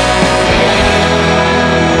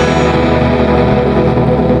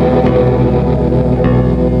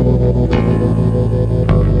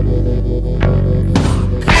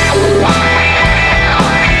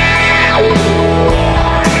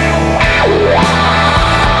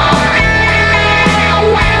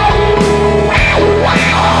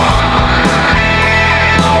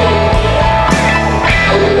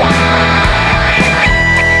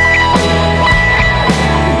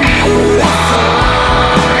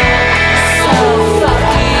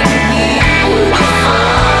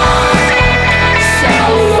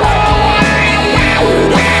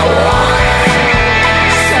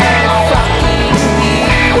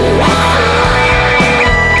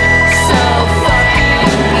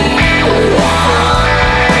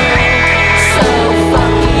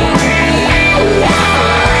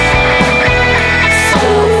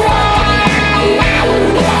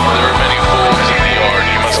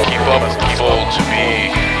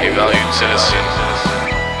citizen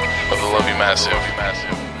of the Love You Massive.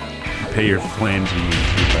 Pay your flange union.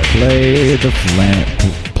 Play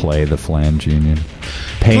the flange union.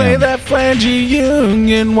 Pay Play 'em. that flangy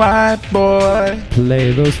union, white boy.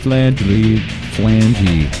 Play those flangy.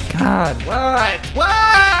 God, what?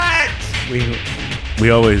 We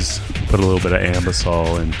always put a little bit of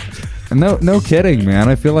Ambisol in. No kidding, man.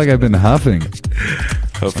 I feel like I've been huffing.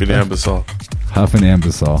 Huffing Ambisol. Huffing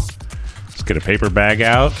Ambisol. Let's get a paper bag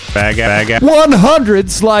out. Bag out.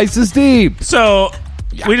 100 slices deep. So,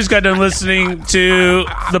 We just got done listening to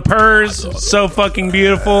the Purrs. So fucking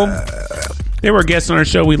beautiful. They were guests on our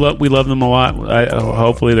show. We love them a lot.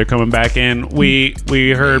 Hopefully they're coming back in. We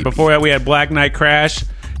heard before that we had Black Knight Crash.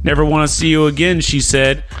 Never want to see you again, she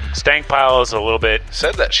said. Stank Pile is a little bit.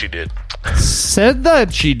 Said that she did. Said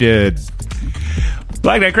that she did.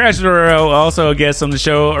 Black Knight Crash were also a guest on the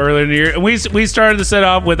show earlier in the year. And we started the set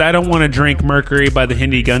off with I Don't Want to Drink Mercury by the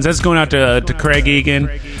Hindi Guns. That's going out to Craig Egan.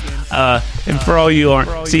 And for all you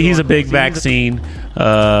aren't... See, he's a big vaccine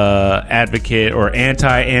advocate or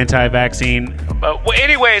anti-vaccine.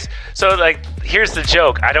 Anyways, so like, here's the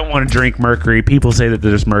joke. I don't want to drink mercury. People say that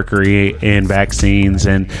there's mercury in vaccines,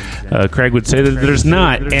 and Craig would say that there's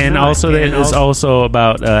not. And also, that is also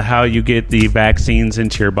about how you get the vaccines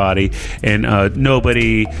into your body, and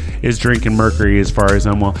nobody is drinking mercury as far as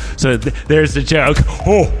I'm well. So there's the joke.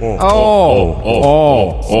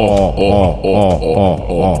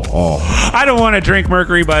 I don't want to drink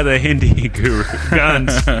mercury by the Hindi Guru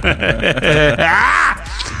Guns.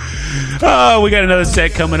 Oh, we got another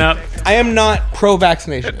set coming up. I am not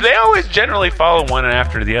pro-vaccination. They always generally follow one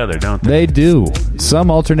after the other, don't they? They do. Some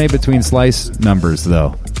alternate between slice numbers,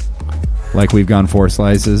 though. Like we've gone 4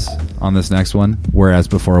 slices on this next one, whereas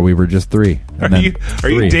before we were just 3. Are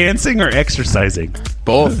you dancing or exercising?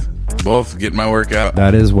 Both. Getting my workout.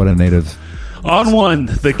 That is what a native On one,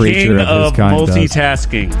 the king of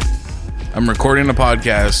multitasking. I'm recording a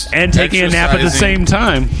podcast and taking a nap at the same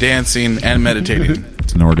time, dancing and meditating.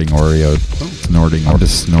 Snorting Oreos.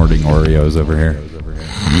 Snorting Oreos over here.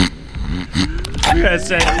 We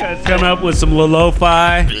gotta come up with some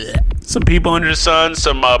lo-fi, some people under the sun,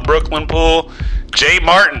 some Brooklyn Pool. Jay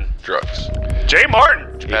Martin. Drugs. Jay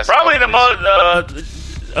Martin. Probably the most...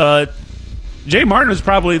 Jay Martin was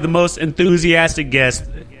probably the most enthusiastic guest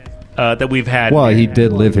that we've had. Well, he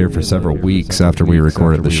did live here for several weeks after we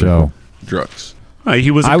recorded the show. Drugs.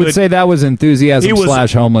 He was. I would say that was enthusiasm /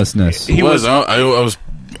 homelessness. He was. I was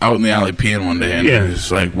out in the alley peeing one day, and he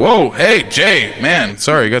was like, "Whoa, hey, Jay, man,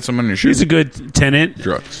 sorry, you got some on your shoes." He's a good tenant.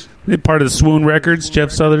 Drugs. Part of the Swoon Records,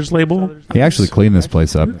 Jeff Southers label. He actually cleaned this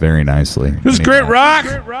place up very nicely. It was Grit Rock.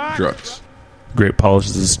 Drugs. Great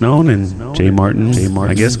polishes of stone, and Jay Martin,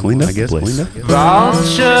 I guess, cleaned up the place.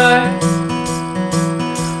 Vulture,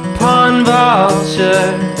 pond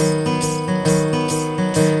vulture,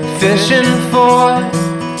 fishing for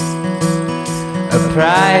a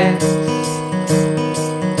prize.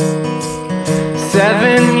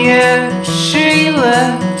 7 years she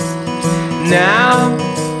left, now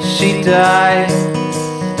she died.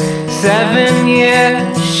 7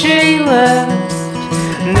 years she left,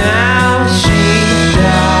 now she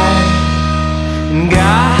died.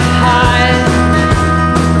 Got high,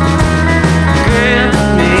 grant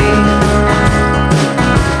me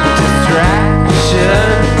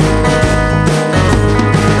distraction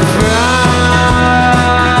from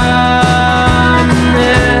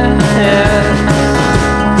this.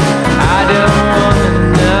 I don't wanna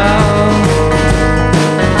know.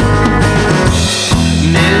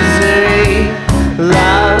 Misery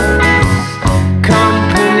loves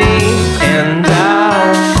company.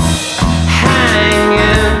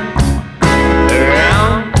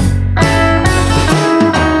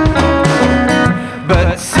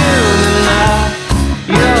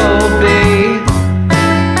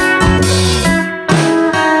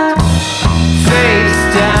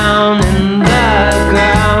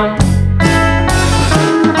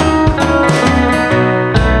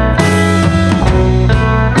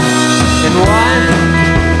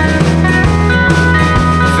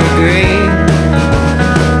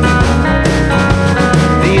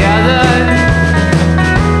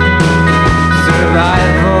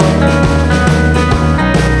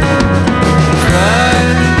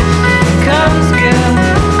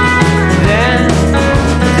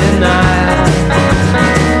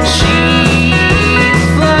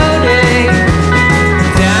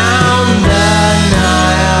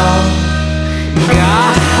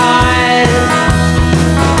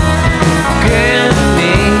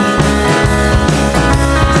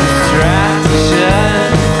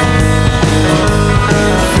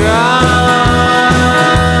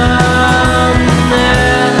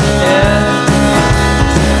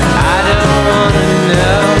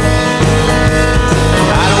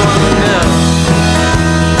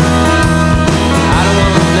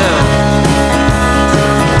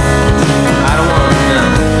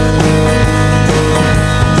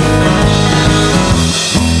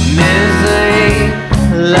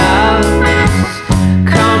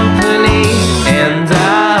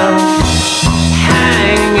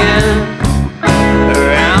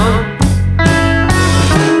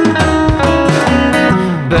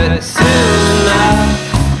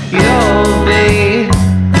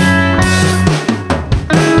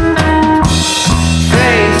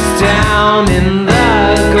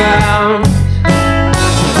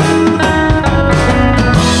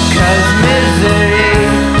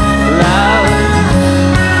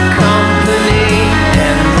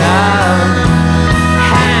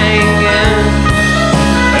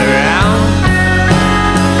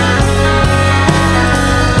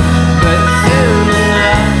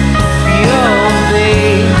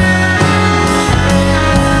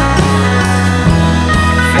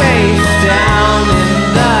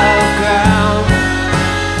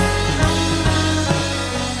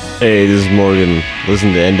 Hey, this is Morgan.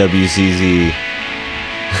 Listen to NWCZ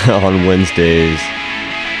on Wednesdays.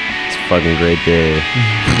 It's a fucking great day.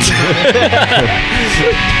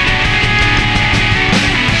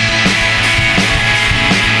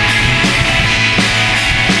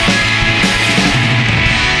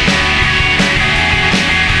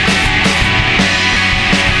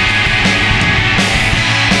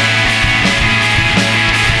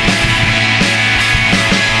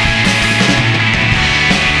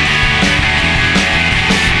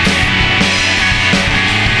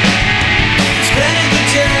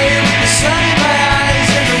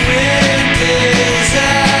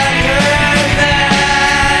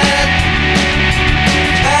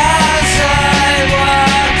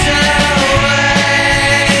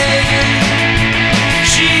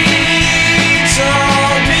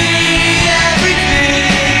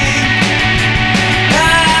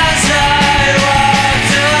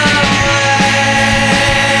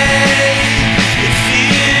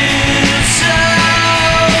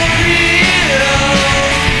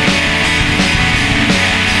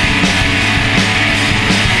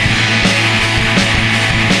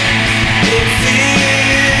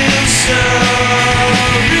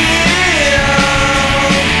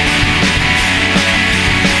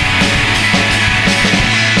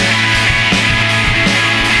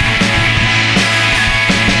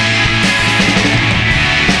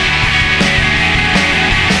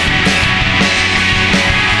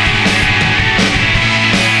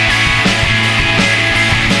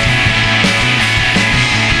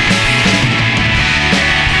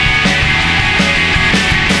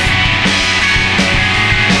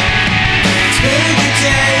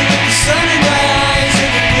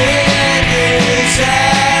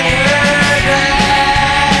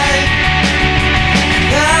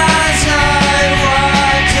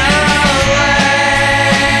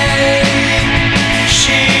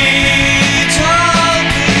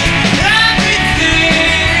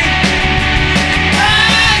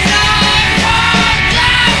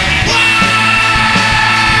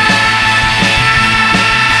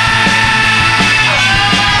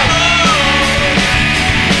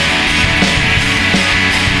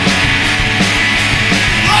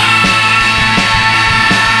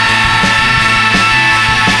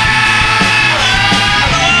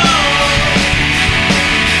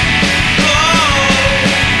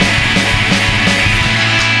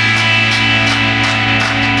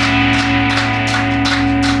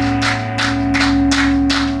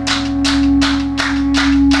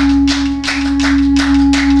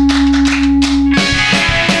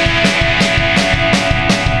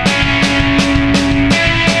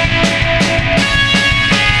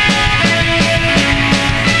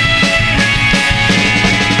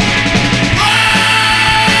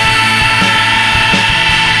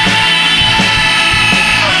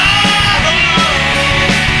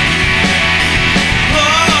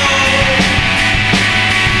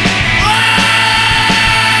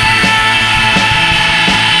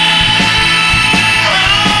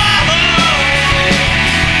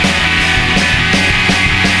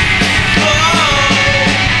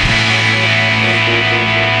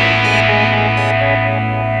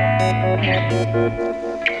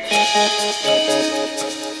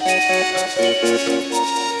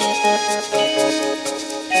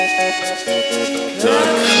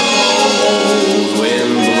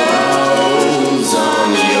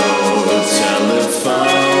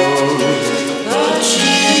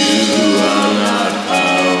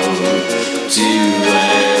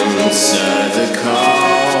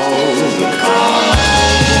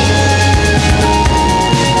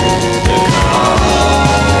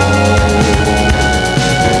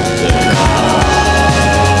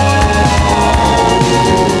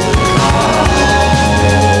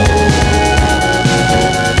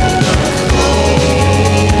 The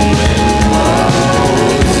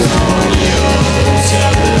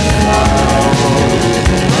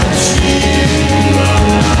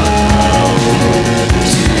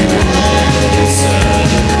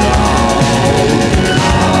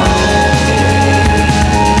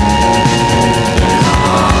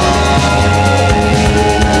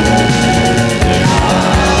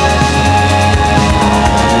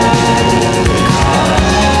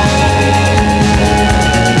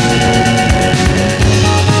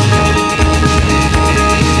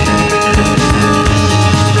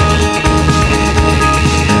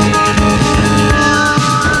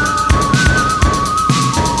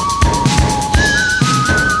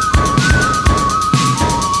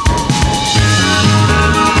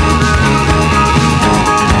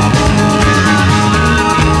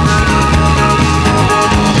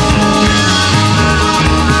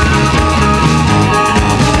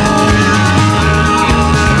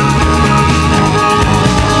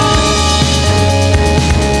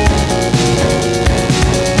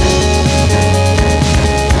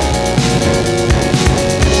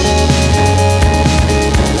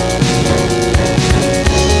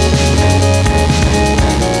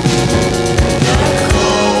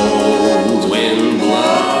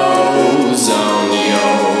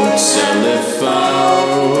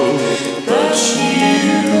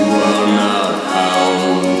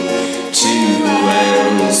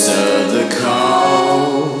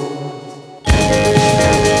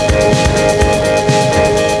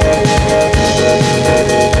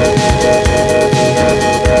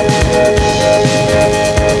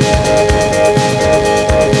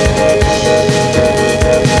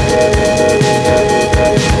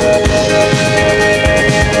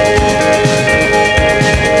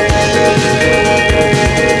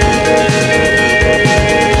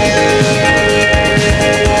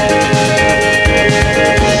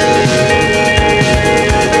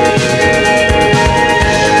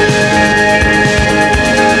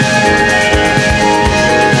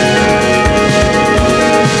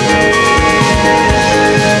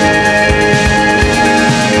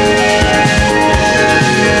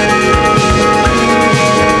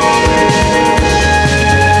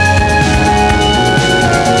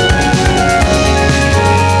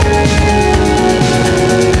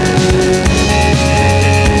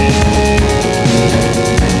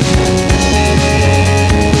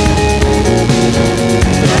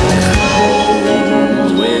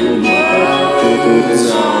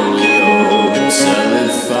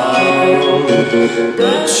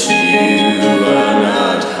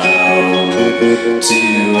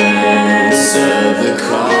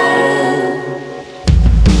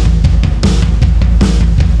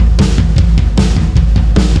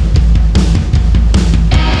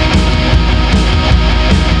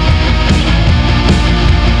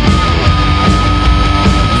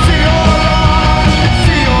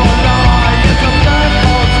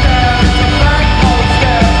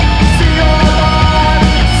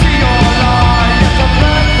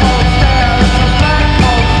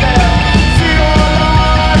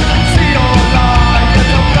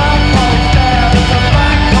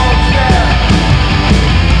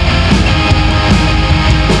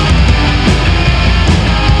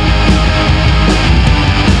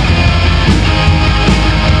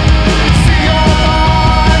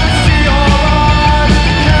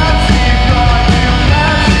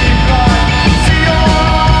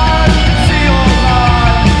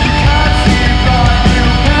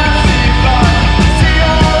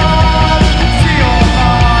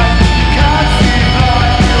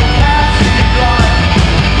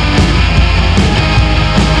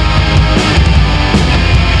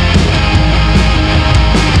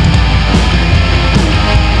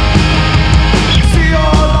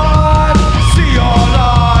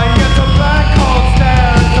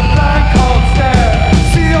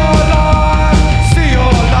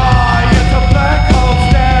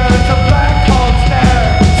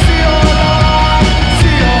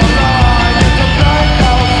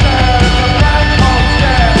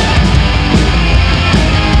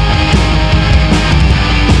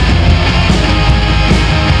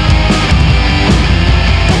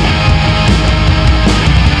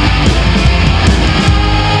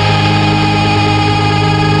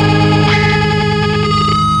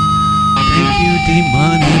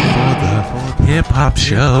D-Money for the hip-hop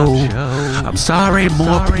show. I'm sorry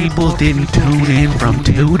more people didn't tune in from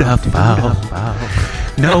 2 to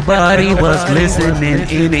 4. Nobody was listening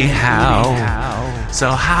anyhow.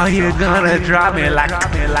 So how you gonna drop me like a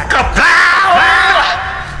plow?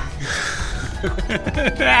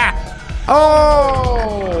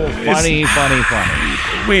 Oh, funny.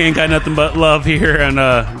 We ain't got nothing but love here on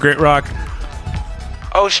Grit Rock.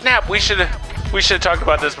 Oh snap! We should have talked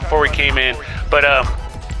about this before we came in, but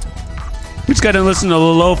We just got to listen to the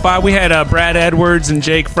Lo-Fi. We had Brad Edwards and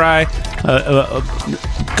Jake Fry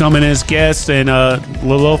coming as guests, and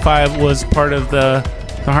Lo-Fi was part of the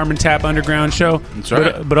Harmon Tap Underground show. That's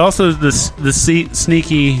right. But also the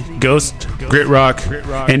sneaky Ghost Grit Rock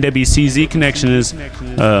NWCZ connection is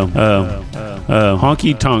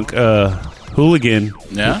Honky Tonk Hooligan.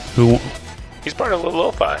 Yeah. he's part of the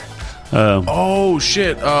Lo-Fi. Oh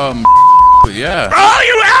shit. Yeah. Oh,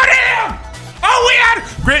 you out here! Oh, we had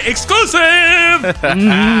Grit exclusive.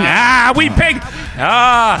 We picked.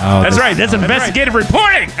 That's right. That's investigative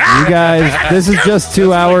reporting. You guys, this is just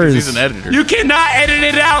 2 hours. He's an editor. You cannot edit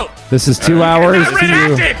it out. This is 2 hours to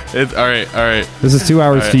you. All right. This is 2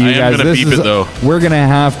 hours to you I am guys. gonna beep it, though. We're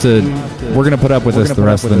gonna put up with this the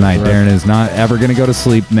rest of the night. Darren is not ever gonna go to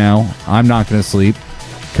sleep now. I'm not gonna sleep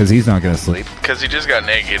because he's not gonna sleep. Because he just got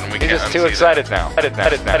naked and we He's can't just too unsee excited now. For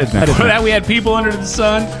that, we had People Under the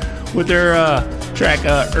Sun with their track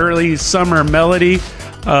Early Summer Melody.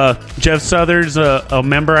 Jeff Souther's a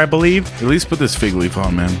member, I believe. At least put this fig leaf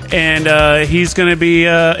on, man. And he's going to be,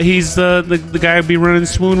 he's the guy who'll be running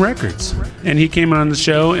Swoon Records. And he came on the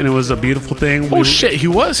show, and it was a beautiful thing. Oh, shit, he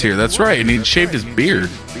was here. That's right. And he shaved his beard.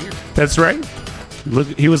 That's right. Look,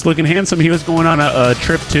 he was looking handsome. He was going on a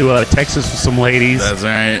trip to Texas with some ladies. That's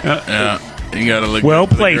right. Yeah. You got to look well good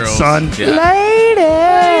for the played, girls. son. Yeah.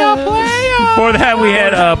 Before that, we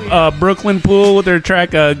had Brooklyn Pool with their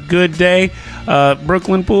track Good Day.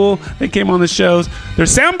 Brooklyn Pool, they came on the shows. Their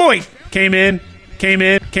soundboy came in.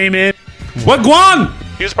 What Guan?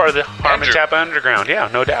 He was part of the Harmon Tap Underground. Yeah,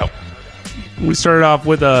 no doubt. We started off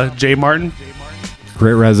with Jay Martin.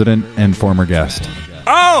 Great resident and former guest.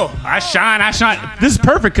 Oh, I shine. This is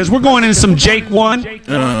perfect because we're going into some Jake 1.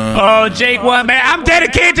 Jake 1, man. I'm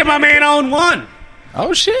dedicated to my man On 1.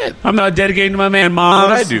 Oh, shit. I'm not dedicated to my man Mom.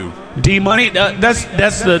 What'd I do? D-Money. That's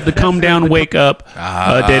the come down, wake up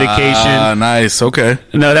dedication. Nice. Okay.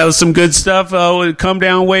 No, that was some good stuff. Come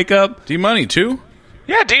down, wake up. D-Money, too?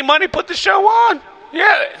 Yeah, D-Money put the show on.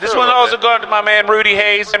 Yeah, this one also going to my man Rudy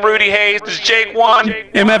Hayes. And Rudy Hayes, this is Jake 1.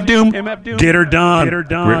 MF Doom. Get her done. Grit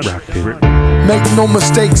Rock. Make no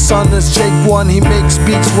mistake, son, it's Jake 1. He makes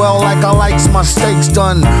beats well like I likes my steaks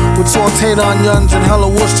done. With sauteed onions and hella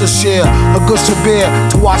Worcestershire. A gusher beer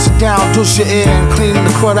to wash it down, douche your ear, and clean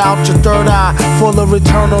the crud out your third eye. For the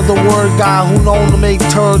return of the word guy who known to make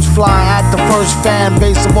turds fly at the first fan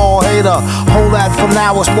base of all hater. Hold that for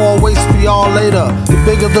now, it's more waste for y'all later. The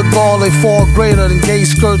bigger the gall, they fall greater than gay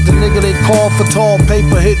skirt. The nigga they call for tall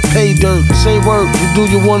paper, hit pay dirt. Say word, you do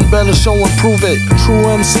your one better, show and prove it. True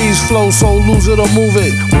MCs flow, so lose it or move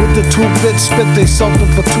it. With the 2-bit spit, they sold them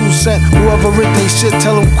for 2 cents. Whoever writ they shit,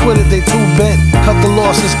 tell them quit it, they too bent. Cut the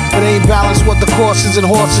losses, it ain't balanced what the courses and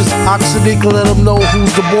horses. Oxydic, let them know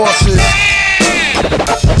who's the bosses.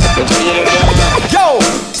 Yo,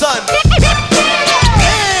 son.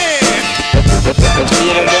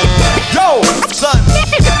 Yo, son.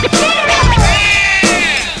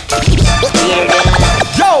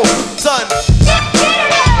 Yo, son.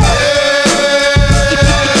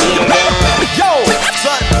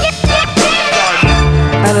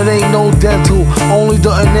 And it ain't no dental, only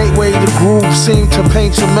the innate way the groove seem to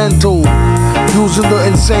paint your mental. Using the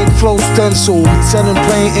insane flow stencil, said in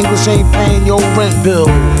plain English ain't paying your rent bill.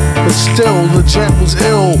 But still, the gent was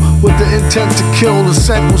ill, with the intent to kill, the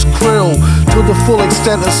scent was krill. To the full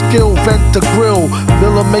extent of skill, vent the grill.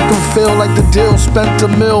 Villa make him feel like the deal, spent a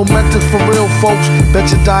mill, meant it for real folks. Bet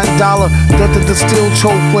your $10, death of the steel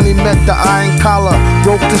choke when he met the iron collar.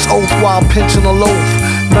 Broke this oath while pinching a loaf.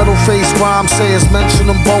 Metal face rhyme sayers mention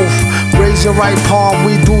them both. Raise your right palm,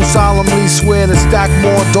 we do solemnly swear to stack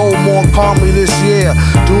more dough more calmly this year.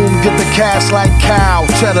 Doom get the cash like cow.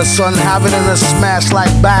 Cheddar son, have it in a smash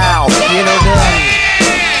like bow. Get it done.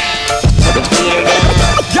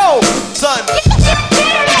 Yo, son.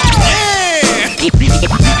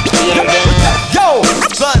 Yo,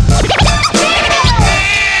 son.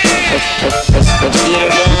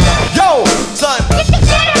 Yo, son.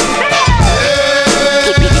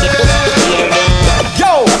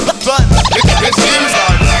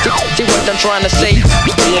 See what I'm trying to say.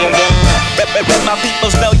 Let my people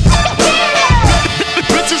know.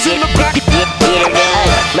 Bitches in the back.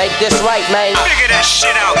 Hey, Make this right, man. Figure that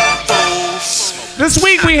shit out, fools. This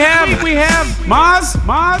week we have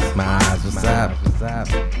Maz, what's up?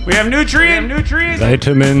 we have Nutrient,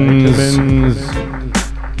 Vitamins.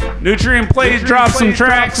 Nutrient plays, drop some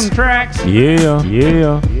tracks. Yeah.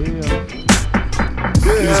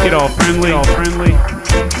 You just get all friendly.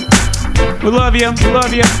 We love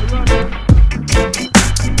you.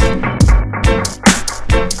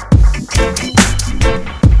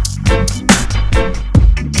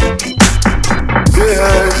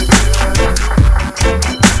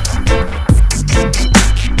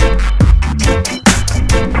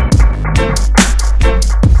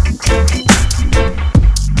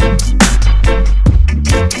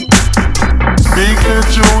 Speak the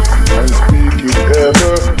truth and speak it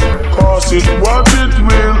ever, cause it what it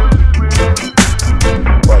will.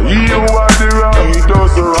 But he who has the wrong, he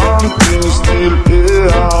does the wrong thing still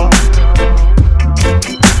here.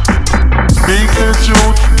 Speak the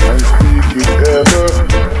truth and speak it ever,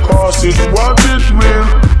 cause it what it will.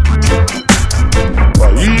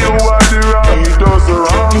 But he who has the wrong, he does the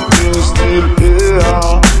wrong thing still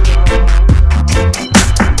here.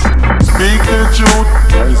 Speak the truth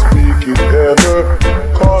and speak it ever,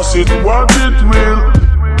 cause it what it will.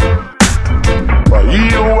 But he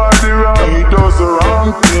who has the wrong, he does the wrong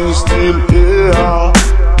thing still here.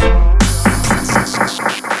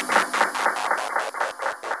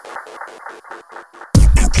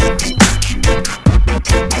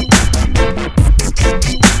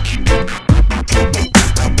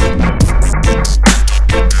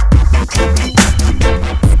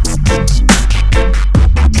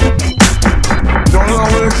 Don't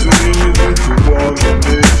always leave it to one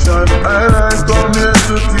nation.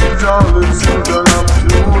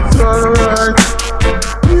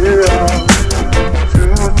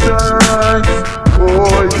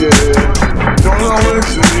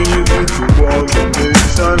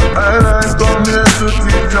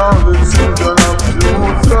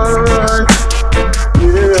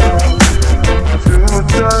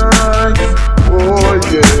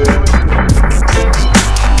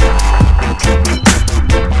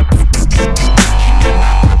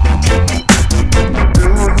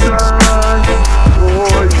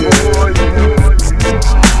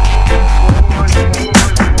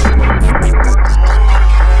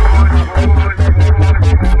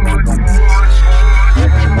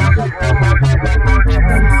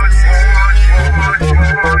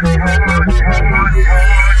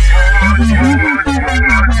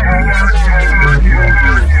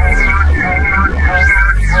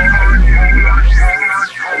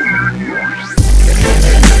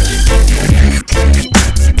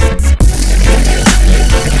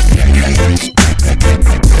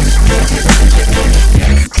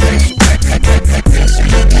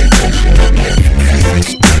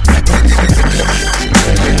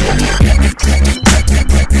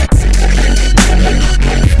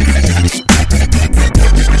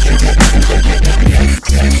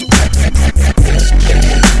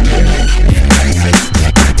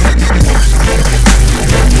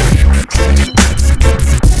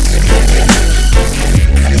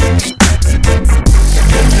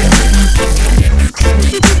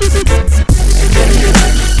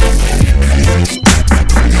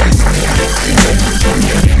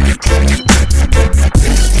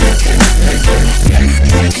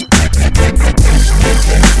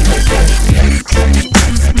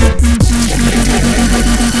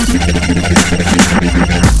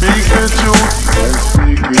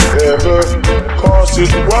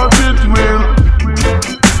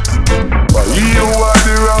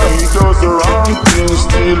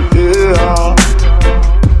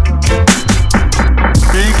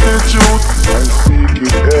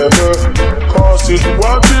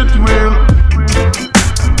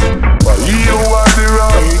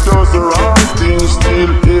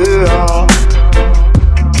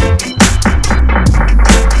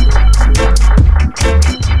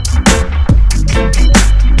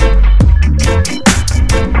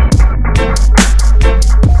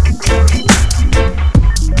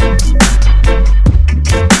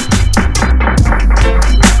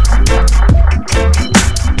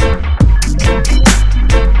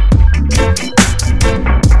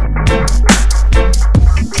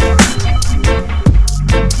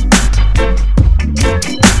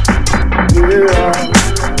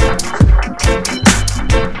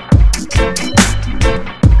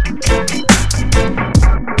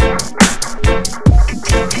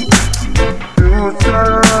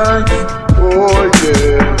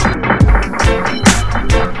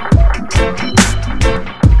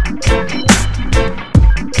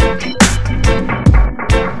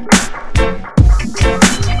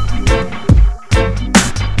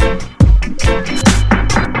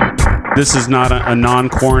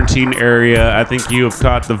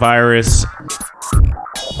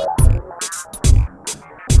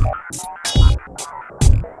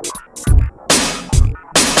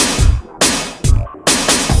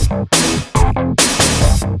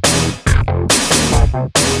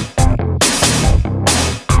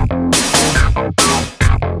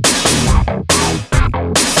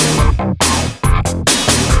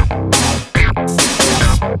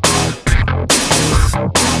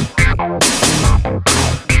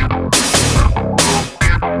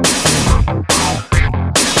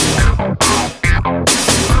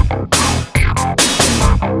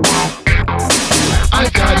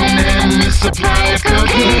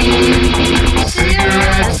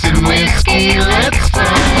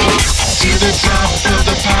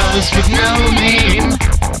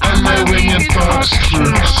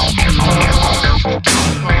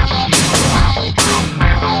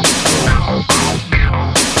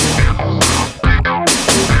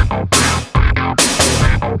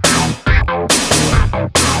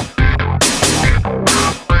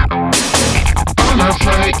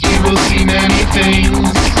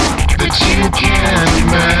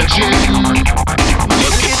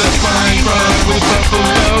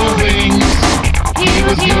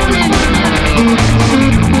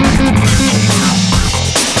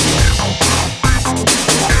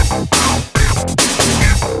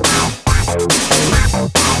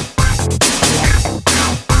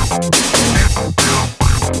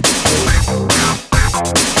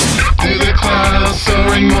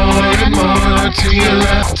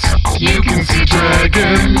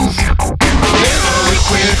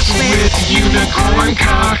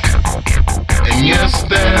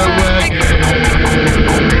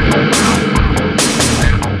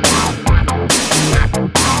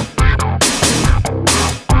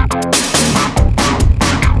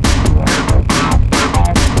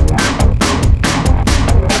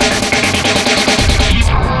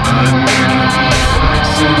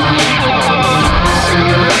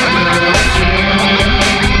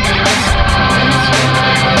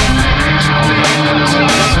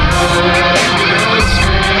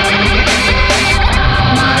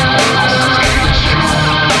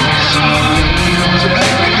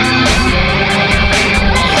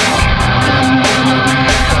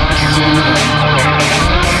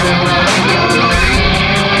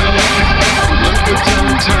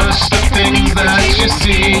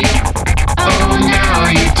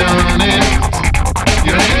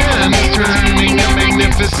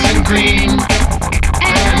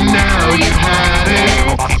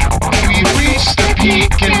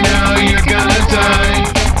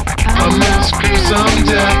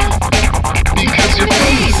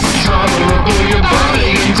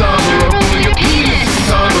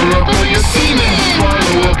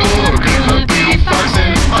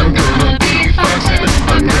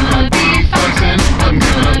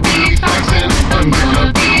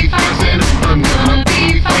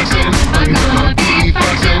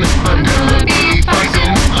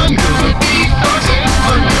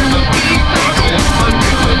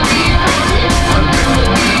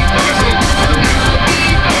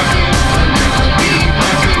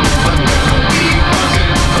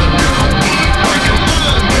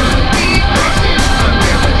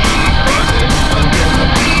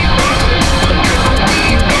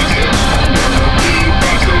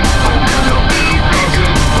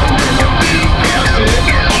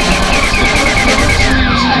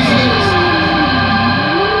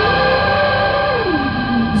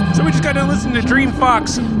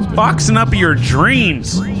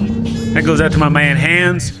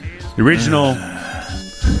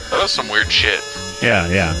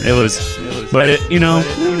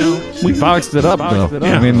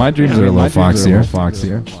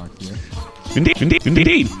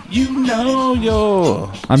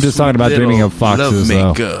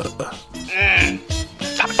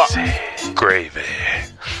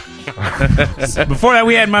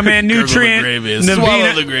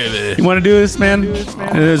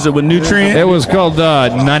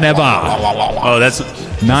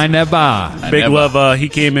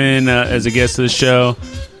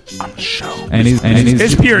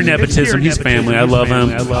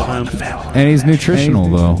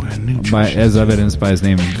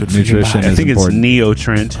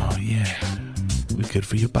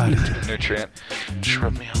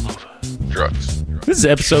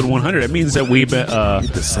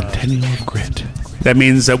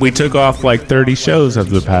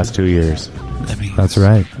 That's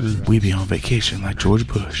right. We be on vacation like George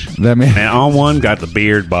Bush. That means And on one got the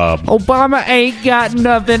beard bob. Obama ain't got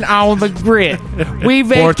nothing on the grit. We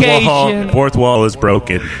vacation. Fourth wall is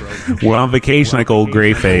broken. We're on vacation like old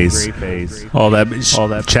gray face. All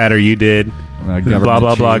that chatter you did. Blah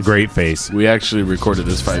blah blah. Great face. We actually recorded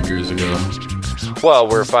this 5 years ago. Well,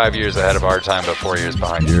 we're 5 years ahead of our time, but 4 years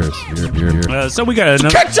behind. Years. So we got another.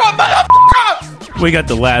 Catch up, motherfucker! We got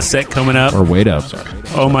the last set coming up. Or wait up.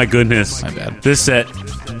 Oh my goodness. My bad. This set,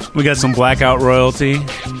 we got some Blackout Royalty.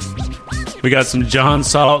 We got some John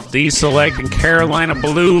Salt, D-Select, and Carolina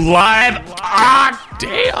Blue live. Ah,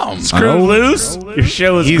 damn. Screwed Loose. Your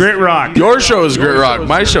show is Grit Rock. Your show is Grit Rock.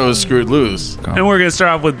 My show is Screwed Loose. And we're going to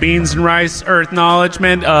start off with Beans and Rice, Earth Knowledge.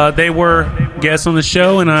 Man, they were guests on the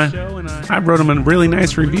show, and I wrote them a really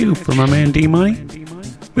nice review for my man D-Money.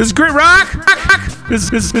 This is Grit Rock.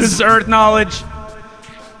 This is Earth Knowledge.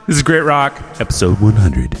 This is Grit Rock, episode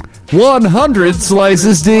 100. 100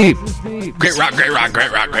 slices deep. Grit Rock, Grit Rock,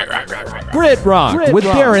 Grit Rock, Grit Rock, Grit Rock. Grit Rock with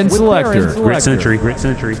Darren Selector. Grit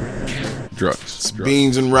Century. Drugs. It's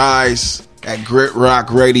Beans and Rice at Grit Rock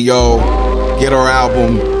Radio. Get our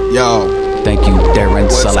album, yo. Thank you, Darren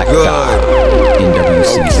What's Selector. good?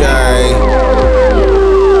 NWC. Okay.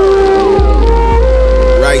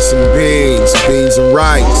 Rice and beans and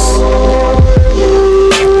rice.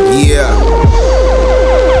 Yeah.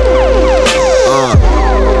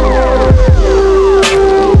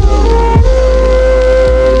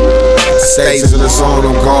 Stays in the zone,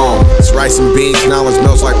 I'm gone. It's rice and beans, knowledge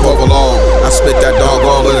melts like provolone. I spit that dog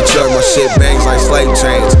all in the chug, my shit bangs like slave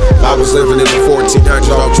chains. If I was living in the 1400s,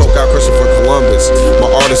 I'll choke out Christopher Columbus. My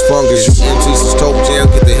artist fungus, you MCs is Toe Jam,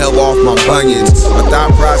 get the hell off my bunions. My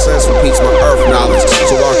thought process repeats my earth knowledge,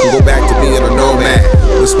 so I can go back to being a nomad.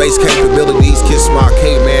 With space capabilities, kiss my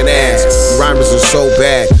caveman ass. You rhymers are so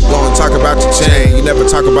bad, you only talk about your chain. You never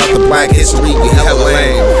talk about the black history, you hella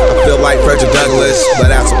lame. I feel like Frederick Douglass, but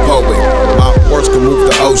as a poet. My words can move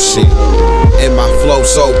the ocean, and my flow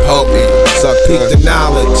so potent. So peek the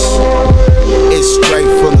knowledge, it's straight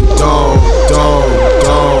from the dome.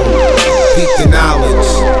 Peek the knowledge,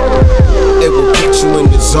 it will put you in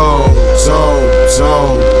the zone.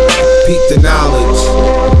 Peek the knowledge,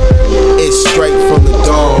 it's straight from the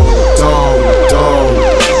dome.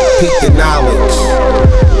 Peek the knowledge,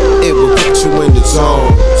 it will put you in the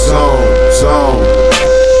zone.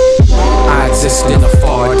 I exist in a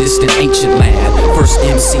far distant ancient land. First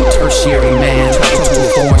MC, tertiary man. Traveled to a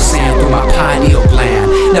foreign sand through my pineal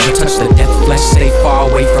gland. Never touch the death flesh, stay far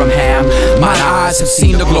away from ham. Mine eyes have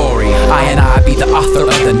seen the glory. I be the author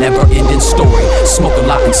of the never-ending story. Smoke a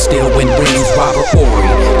lot and still win rings, Robert Horry.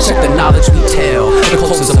 Check the knowledge we tell. The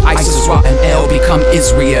cultures of ISIS, Ra and El become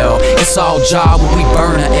Israel. It's all Jah when we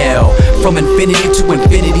burn a L. From infinity to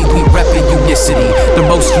infinity, we reppin' unicity. The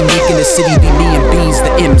most unique in the city be me and Beans,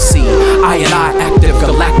 the MC. I active,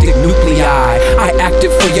 galactic nuclei. I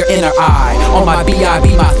active for your inner eye. On my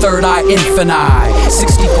BIB, my third eye, infinite.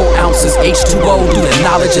 64 ounces H2O, do the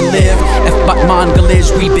knowledge and live. If but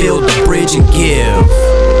Mongolish, we build the bridge and give.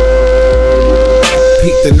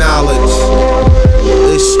 Peek the knowledge,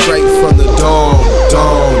 it's straight from the dome.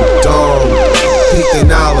 Peek the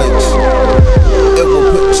knowledge, it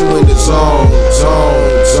will put you in the zone.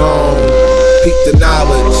 Peek the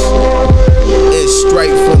knowledge, it's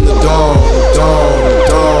straight from the dome.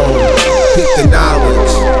 Peek the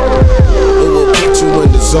knowledge, it will put you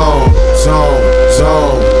in the zone.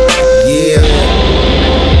 Yeah.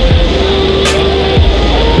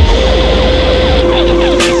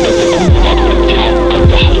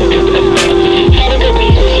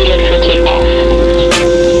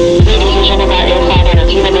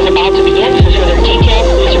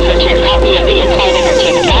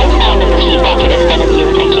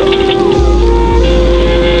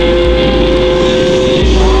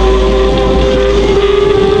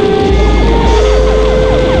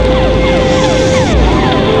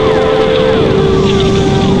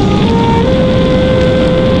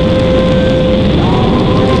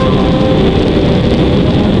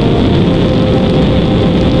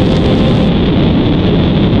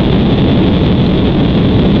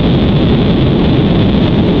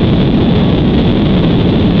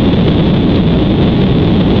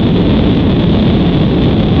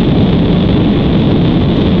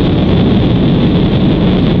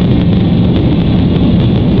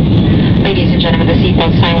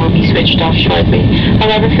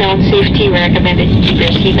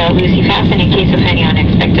 Lucy fasten in case of any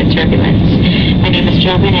unexpected turbulence. My name is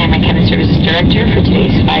Jobin, and I'm a cabin services director for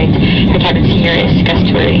today's flight. Our cabin senior is Gus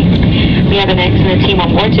Torrey. We have an excellent team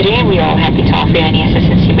on board today, and we are all happy to offer you any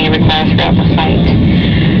assistance you may require throughout the flight.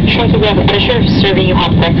 shortly we have the pleasure of serving you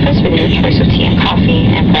hot breakfast with your choice of tea and coffee,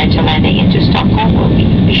 and prior to landing into Stockholm,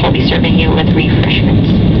 we shall be serving you with refreshments.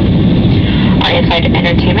 Our in-flight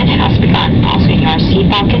entertainment has begun. Also in your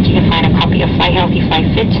seat pocket, you can find a copy of Fly Healthy, Fly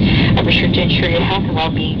Fit. Be sure to ensure your health and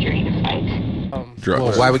well-being during the flight.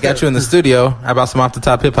 Well, why we got you in the studio? How about some off the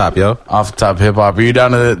top hip hop, yo? Off the top hip hop. Are you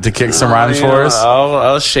down to kick some rhymes for us?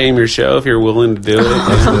 I'll shame your show if you're willing to do it.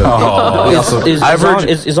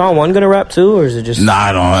 Is On One gonna rap too, or is it just? Nah,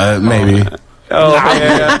 I don't. Maybe. Oh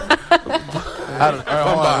yeah.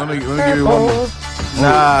 Hold on. Let me give you one more.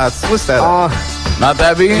 Nah, switch that up. Not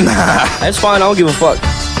that being? That's fine. I don't give a fuck.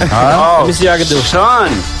 Let me see what I can do.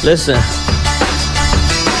 Sean, listen.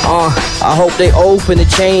 I hope they open the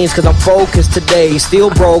chains, cause I'm focused today. Still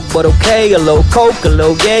broke, but okay. A little coke, a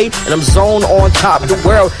little yay, and I'm zoned on top. The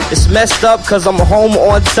world is messed up, cause I'm home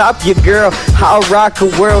on top. Your girl, I'll rock a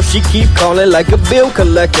world. She keep calling like a bill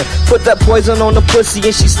collector. Put that poison on the pussy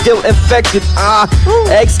and she's still infected.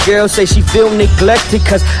 Ex-girl say she feel neglected,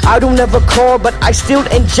 cause I don't ever call, but I still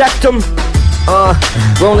inject them.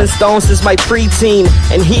 Rolling Stones is my preteen,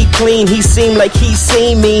 and he clean, he seem like he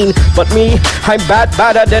seen mean. But me, I'm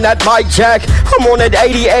badder than that Mike Jack. I'm on that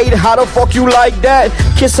 88, how the fuck you like that?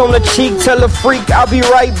 Kiss on the cheek, tell a freak I'll be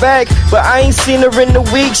right back. But I ain't seen her in the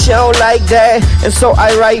week, she don't like that. And so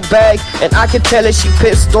I write back, and I can tell that she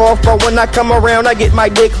pissed off. But when I come around, I get my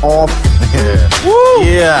dick off. Yeah. Woo!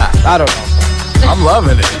 Yeah. I don't know. I'm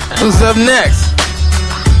loving it. Who's up next?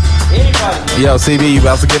 Anybody. Yo, CB, you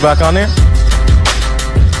about to get back on there?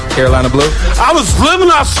 Carolina Blue. I was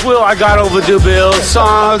living off swill, I got overdue bills.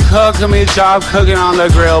 Song cooking me, job cooking on the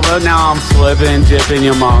grill, but now I'm flipping, dipping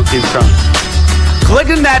your monkey trunk.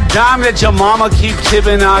 Clicking that dime that your mama keep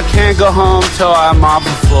tipping. I can't go home till I'm off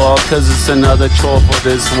the floor, cause it's another chore for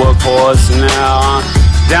this workhorse now.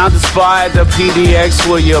 Down the spot at the PDX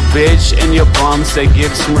with your bitch and your bums, they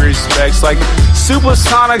give some respects. Like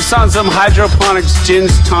supersonics on some hydroponics,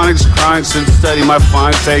 gins, tonics, chronics, and study my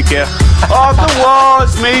phonics. Take care. Off the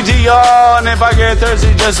walls, meteor. And if I get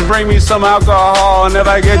thirsty, just bring me some alcohol. And if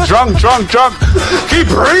I get drunk, keep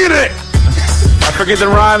bringing it. I forget the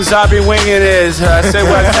rhymes, I be winging it. I say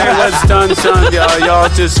what's done, son. Y'all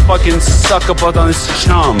just fucking suck up on this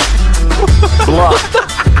chum. Blah.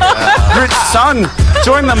 Rich son,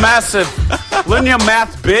 join the massive. Learn your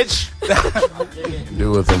math, bitch.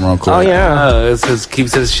 Do with them real quick. Oh yeah. It says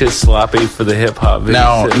keeps this shit sloppy for the hip hop.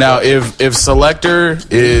 Now, if Selector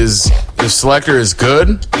is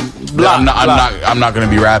good, I'm not gonna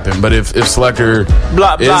be rapping. But if Selector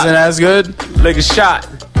isn't as good, like a shot,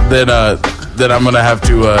 then I'm gonna have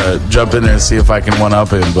to jump in there and see if I can one up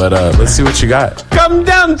him. But let's see what you got. Come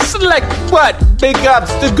down, select what? Big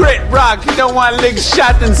ups to Grit Rock. You don't want lick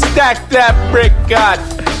shot and stack that brick. God.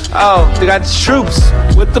 Oh, they got troops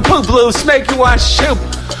with the poop loose, make you want to shoot.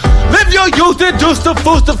 Live your youth, induce the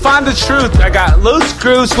fools to find the truth. I got loose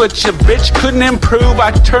screws which your bitch couldn't improve.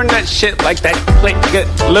 I turn that shit like that click, get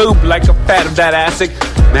lube like a fat of that acid.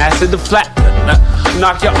 Massive the flat,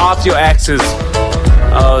 knock you off your axis.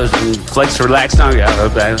 Oh, flex, relax, now. Got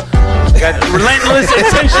relentless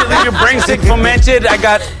attention, leave your brain sick, fermented. I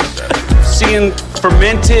got seeing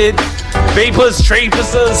fermented vapors,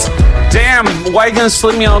 trapeses. Damn, why you gonna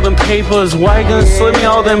slip me all them papers? Why you gonna slip me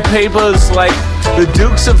all them papers? Like the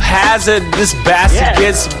Dukes of Hazzard, this bastard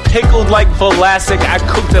gets pickled like Velasic. I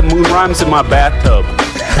cook the moon rhymes in my bathtub.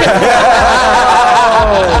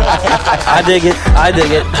 I dig it. I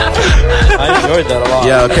enjoyed that a lot.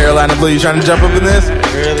 Yo, Carolina Blue, you trying to jump up in this?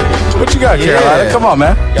 Really? What you got, Carolina? Come on,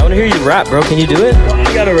 man. I want to hear you rap, bro. Can you do it?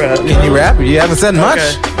 You gotta rap. Can you rap? You haven't said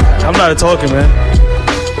much. I'm not talking, man.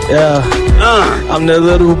 Yeah. I'm the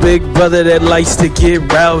little big brother that likes to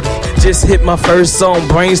get rowdy. Just hit my first song,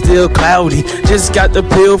 brain still cloudy. Just got the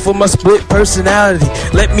pill for my split personality.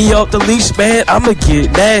 Let me off the leash, man, I'ma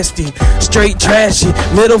get nasty. Straight trashy,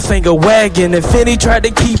 middle finger wagging. If any tried to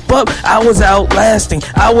keep up, I was outlasting.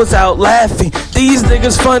 I was out laughing. These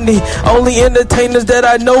niggas funny, only entertainers that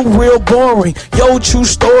I know real boring. Yo, true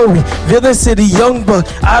story, Villain City, Young Buck.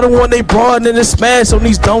 I don't want they broad in the smash on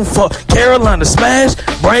these dumb fuck. Carolina smash,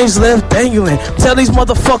 brains left dangling. Tell these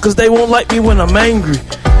motherfuckers they won't like me when I'm angry.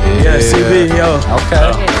 Yeah, CB, yo.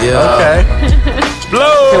 Okay. Yeah. Okay.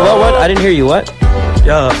 Blow. Okay, what? I didn't hear you. What?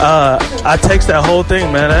 Yo, I text that whole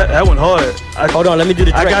thing, man. That went hard. Hold on, let me do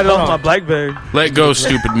the. I got it off my BlackBerry. Let go,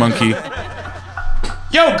 stupid monkey.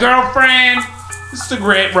 Yo, girlfriend. It's the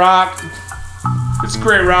Grit Rock. It's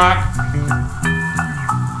Grit Rock.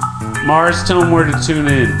 Mars, tell them where to tune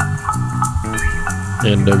in.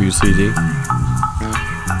 NWCZ.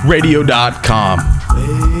 Radio.com.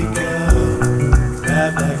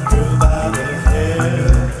 Grab that girl by the hair,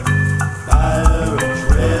 buy her a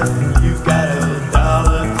dress.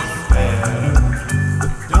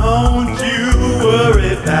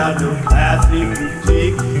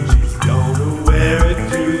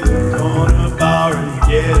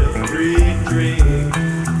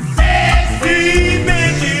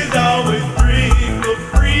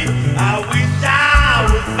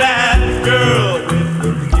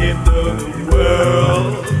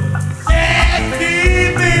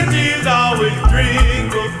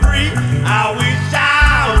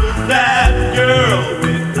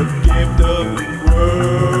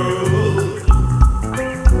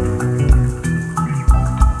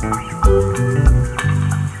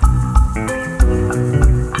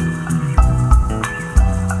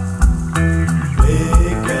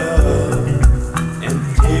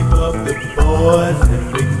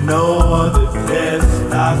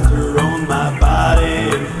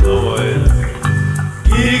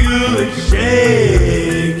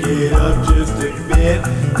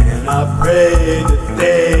 I pray that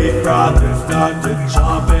they probably start to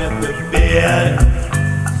jump at the bit.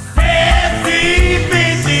 Fancy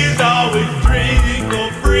bitches always drink for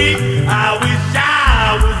free. I wish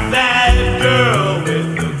I was that girl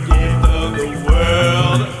with the gift of the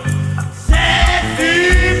world.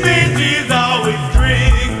 Sexy bitches always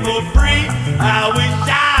drink for free. I wish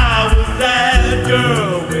I was that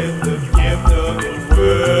girl with the gift of the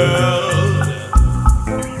world.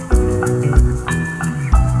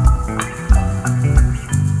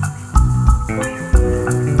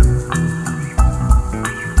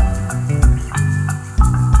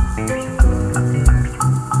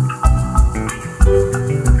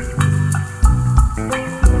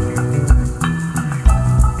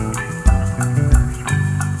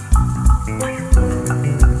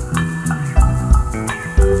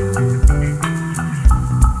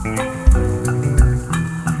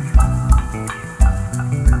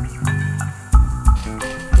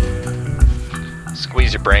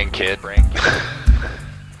 Squeeze your brain, kid.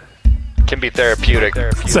 Can be therapeutic.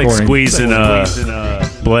 It's like squeezing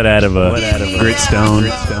blood out of a gritstone.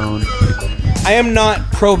 I am not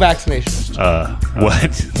pro-vaccination.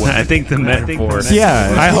 What? I think the metaphor.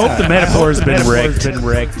 Yeah. I hope the metaphor has been wrecked.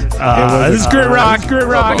 This is Grit Rock.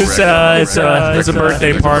 It's a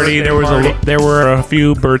birthday party. There were a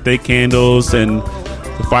few birthday candles, and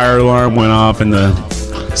the fire alarm went off, and the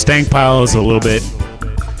stank pile is a little bit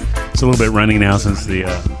running now since the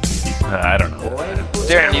I don't know.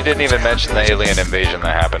 Darren, you didn't even mention the alien invasion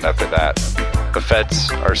that happened after that. The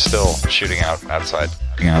feds are still shooting out outside.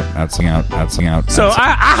 So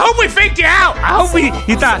I hope we faked you out. I hope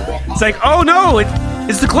you thought it's like, oh no,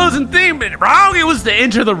 it's the closing theme, but wrong. It was the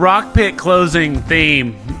Enter the Rock Pit closing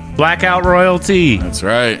theme. Blackout royalty. That's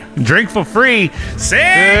right. Drink for free.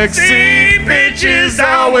 Sexy bitches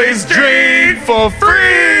always drink for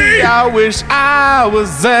free. I wish I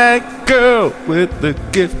was that girl with the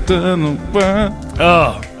gift of the world.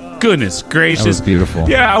 Oh, goodness gracious. That was beautiful.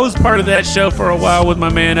 Yeah, I was part of that show for a while with my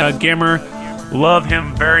man Gimmer. Love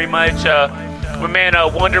him very much. My man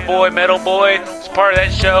Wonder Boy, Metal Boy, was part of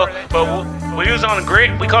that show. But when he was on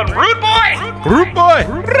Grit, we called him Rude Boy. Rude Boy.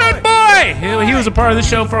 Rude Boy. He was a part of the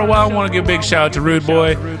show for a while. I want to give a big shout out to Rude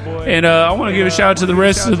Boy. And I want to give a shout out to the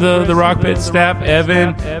rest of the Rock Pit staff,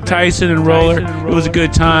 Evan, Tyson, and Roller. It was a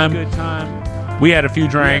good time. We had a few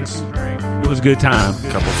drinks. It was a good time.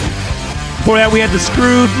 Before that, we had the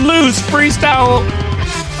Screwed Loose freestyle.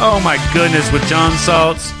 Oh my goodness, with John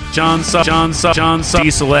Saltz,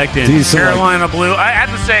 Deselect, and Carolina Blue. I have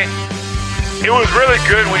to say, it was really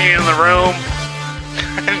good when you're in the room.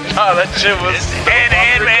 No, that shit was.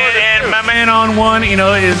 And my man on one,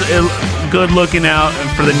 is good looking out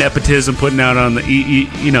for the nepotism, putting out on the,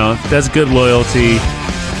 that's good loyalty.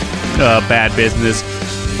 Bad business.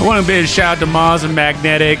 I want to big shout out to Moz and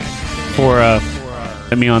Magnetic for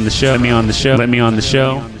let me on the show.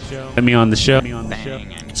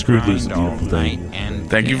 Screwed Loose.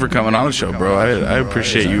 Thank you for coming on the show, bro. I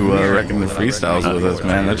appreciate you wrecking the freestyles with us,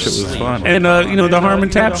 man. That shit was fun. And the Harmon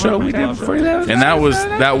Tap show we did before that. And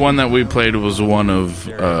that one that we played was one of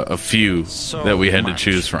a few that we had to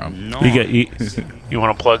choose from. You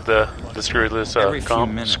want to plug the Screwed Loose?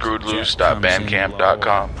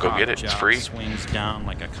 Screwedloose.bandcamp.com. Go get it. It's free.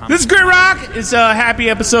 This is Grit Rock. It's happy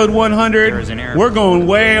episode 100. We're going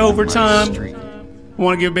way over time. I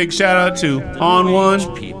want to give a big shout out to On One,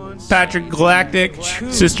 Patrick Galactic,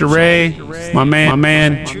 Sister Ray, my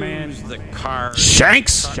man,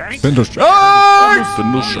 Shanks, Spindle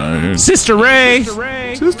Shanks, Sister Ray, Nip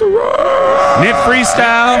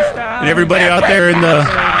Freestyle, and everybody out there in the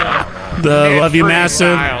Love You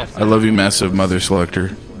Massive. I Love You Massive, Mother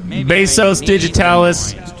Selector, Bezos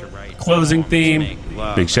Digitalis, closing theme.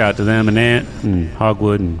 Big shout out to them and Ant and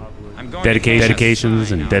Hogwood and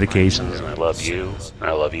dedications. I love you.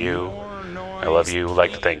 I love you. I love you. I'd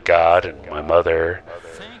like to thank God and my mother.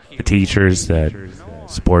 The teachers that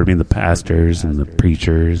supported me, the pastors and the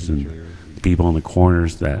preachers and the people in the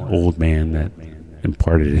corners, that old man that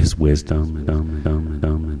imparted his wisdom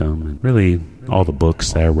and really all the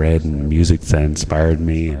books that I read and music that inspired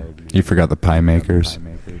me. You forgot the pie makers.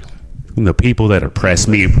 And the people that oppressed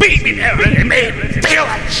me, beat me down and made me feel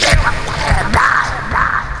like shit.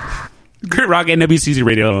 Grit Rock, NWCZ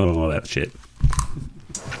Radio, and all that shit.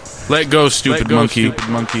 Let go, stupid monkey. Grit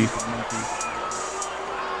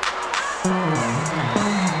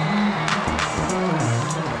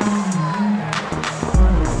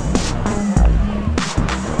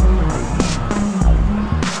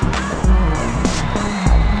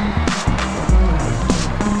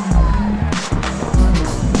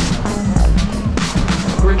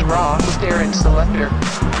Rock with Darren Selector.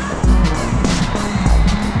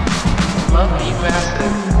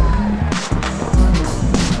 Massive.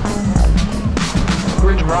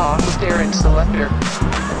 Grid Rock, Darren Selector.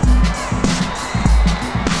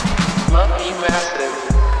 Love You Massive.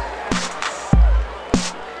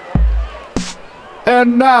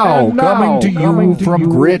 And now, coming to you from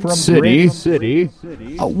Grit City,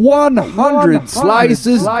 100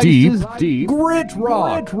 slices deep, Grit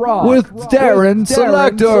Rock with Darren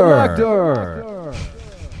Selector.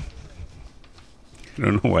 I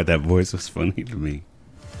don't know why that voice was funny to me.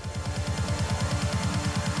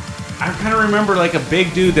 I kind of remember like a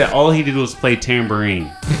big dude that all he did was play tambourine,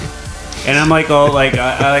 and I'm like, oh, like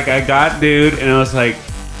I got dude, and I was like,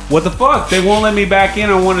 what the fuck? They won't let me back in.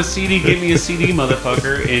 I want a CD. Give me a CD,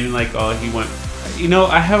 motherfucker. And like, oh, he went. You know,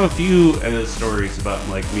 I have a few stories about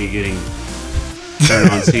like me getting turned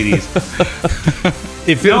on CDs.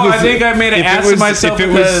 I think I made an ass of myself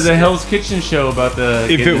at the Hell's Kitchen show about the.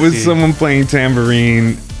 If it was someone playing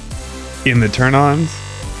tambourine in the turn-ons,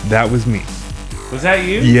 that was me. Was that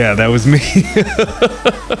you? Yeah, that was me.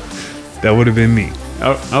 That would have been me.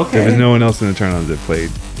 Oh, okay. There was no one else in the turn-ons that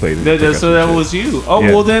played. So that was you. Oh, yeah.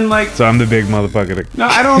 Well then, like. So I'm the big motherfucker. No,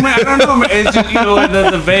 I don't know. It's just, you know,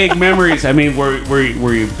 the vague memories. I mean, were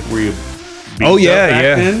you? Oh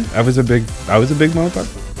yeah. Then? I was a big motherfucker.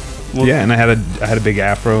 Well, yeah, and I had a big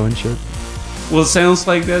afro and shit. Well, it sounds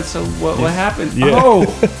like that. So what happened? Yeah. Oh,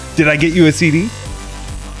 did I get you a CD?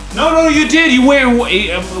 No, you did. You went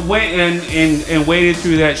and waited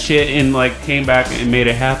through that shit and like came back and made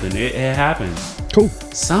it happen. It happened. Cool.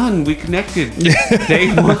 Son, we connected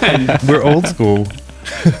day one. We're old school.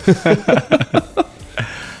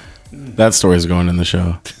 That story's going in the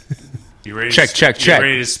show. You ready? Check. You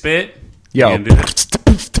ready to spit? Yo.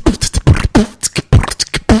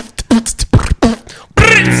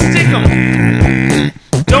 Stick 'em.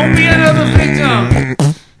 Don't be another victim.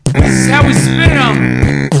 This is how we spit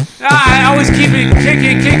 'em. I always keep it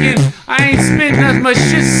kicking. I ain't spitting as much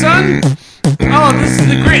shit, son. Oh, this is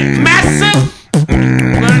the Grit Massive.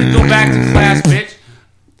 Learn to go back to class, bitch.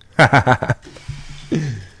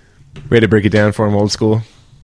 Way to break it down for him, old school.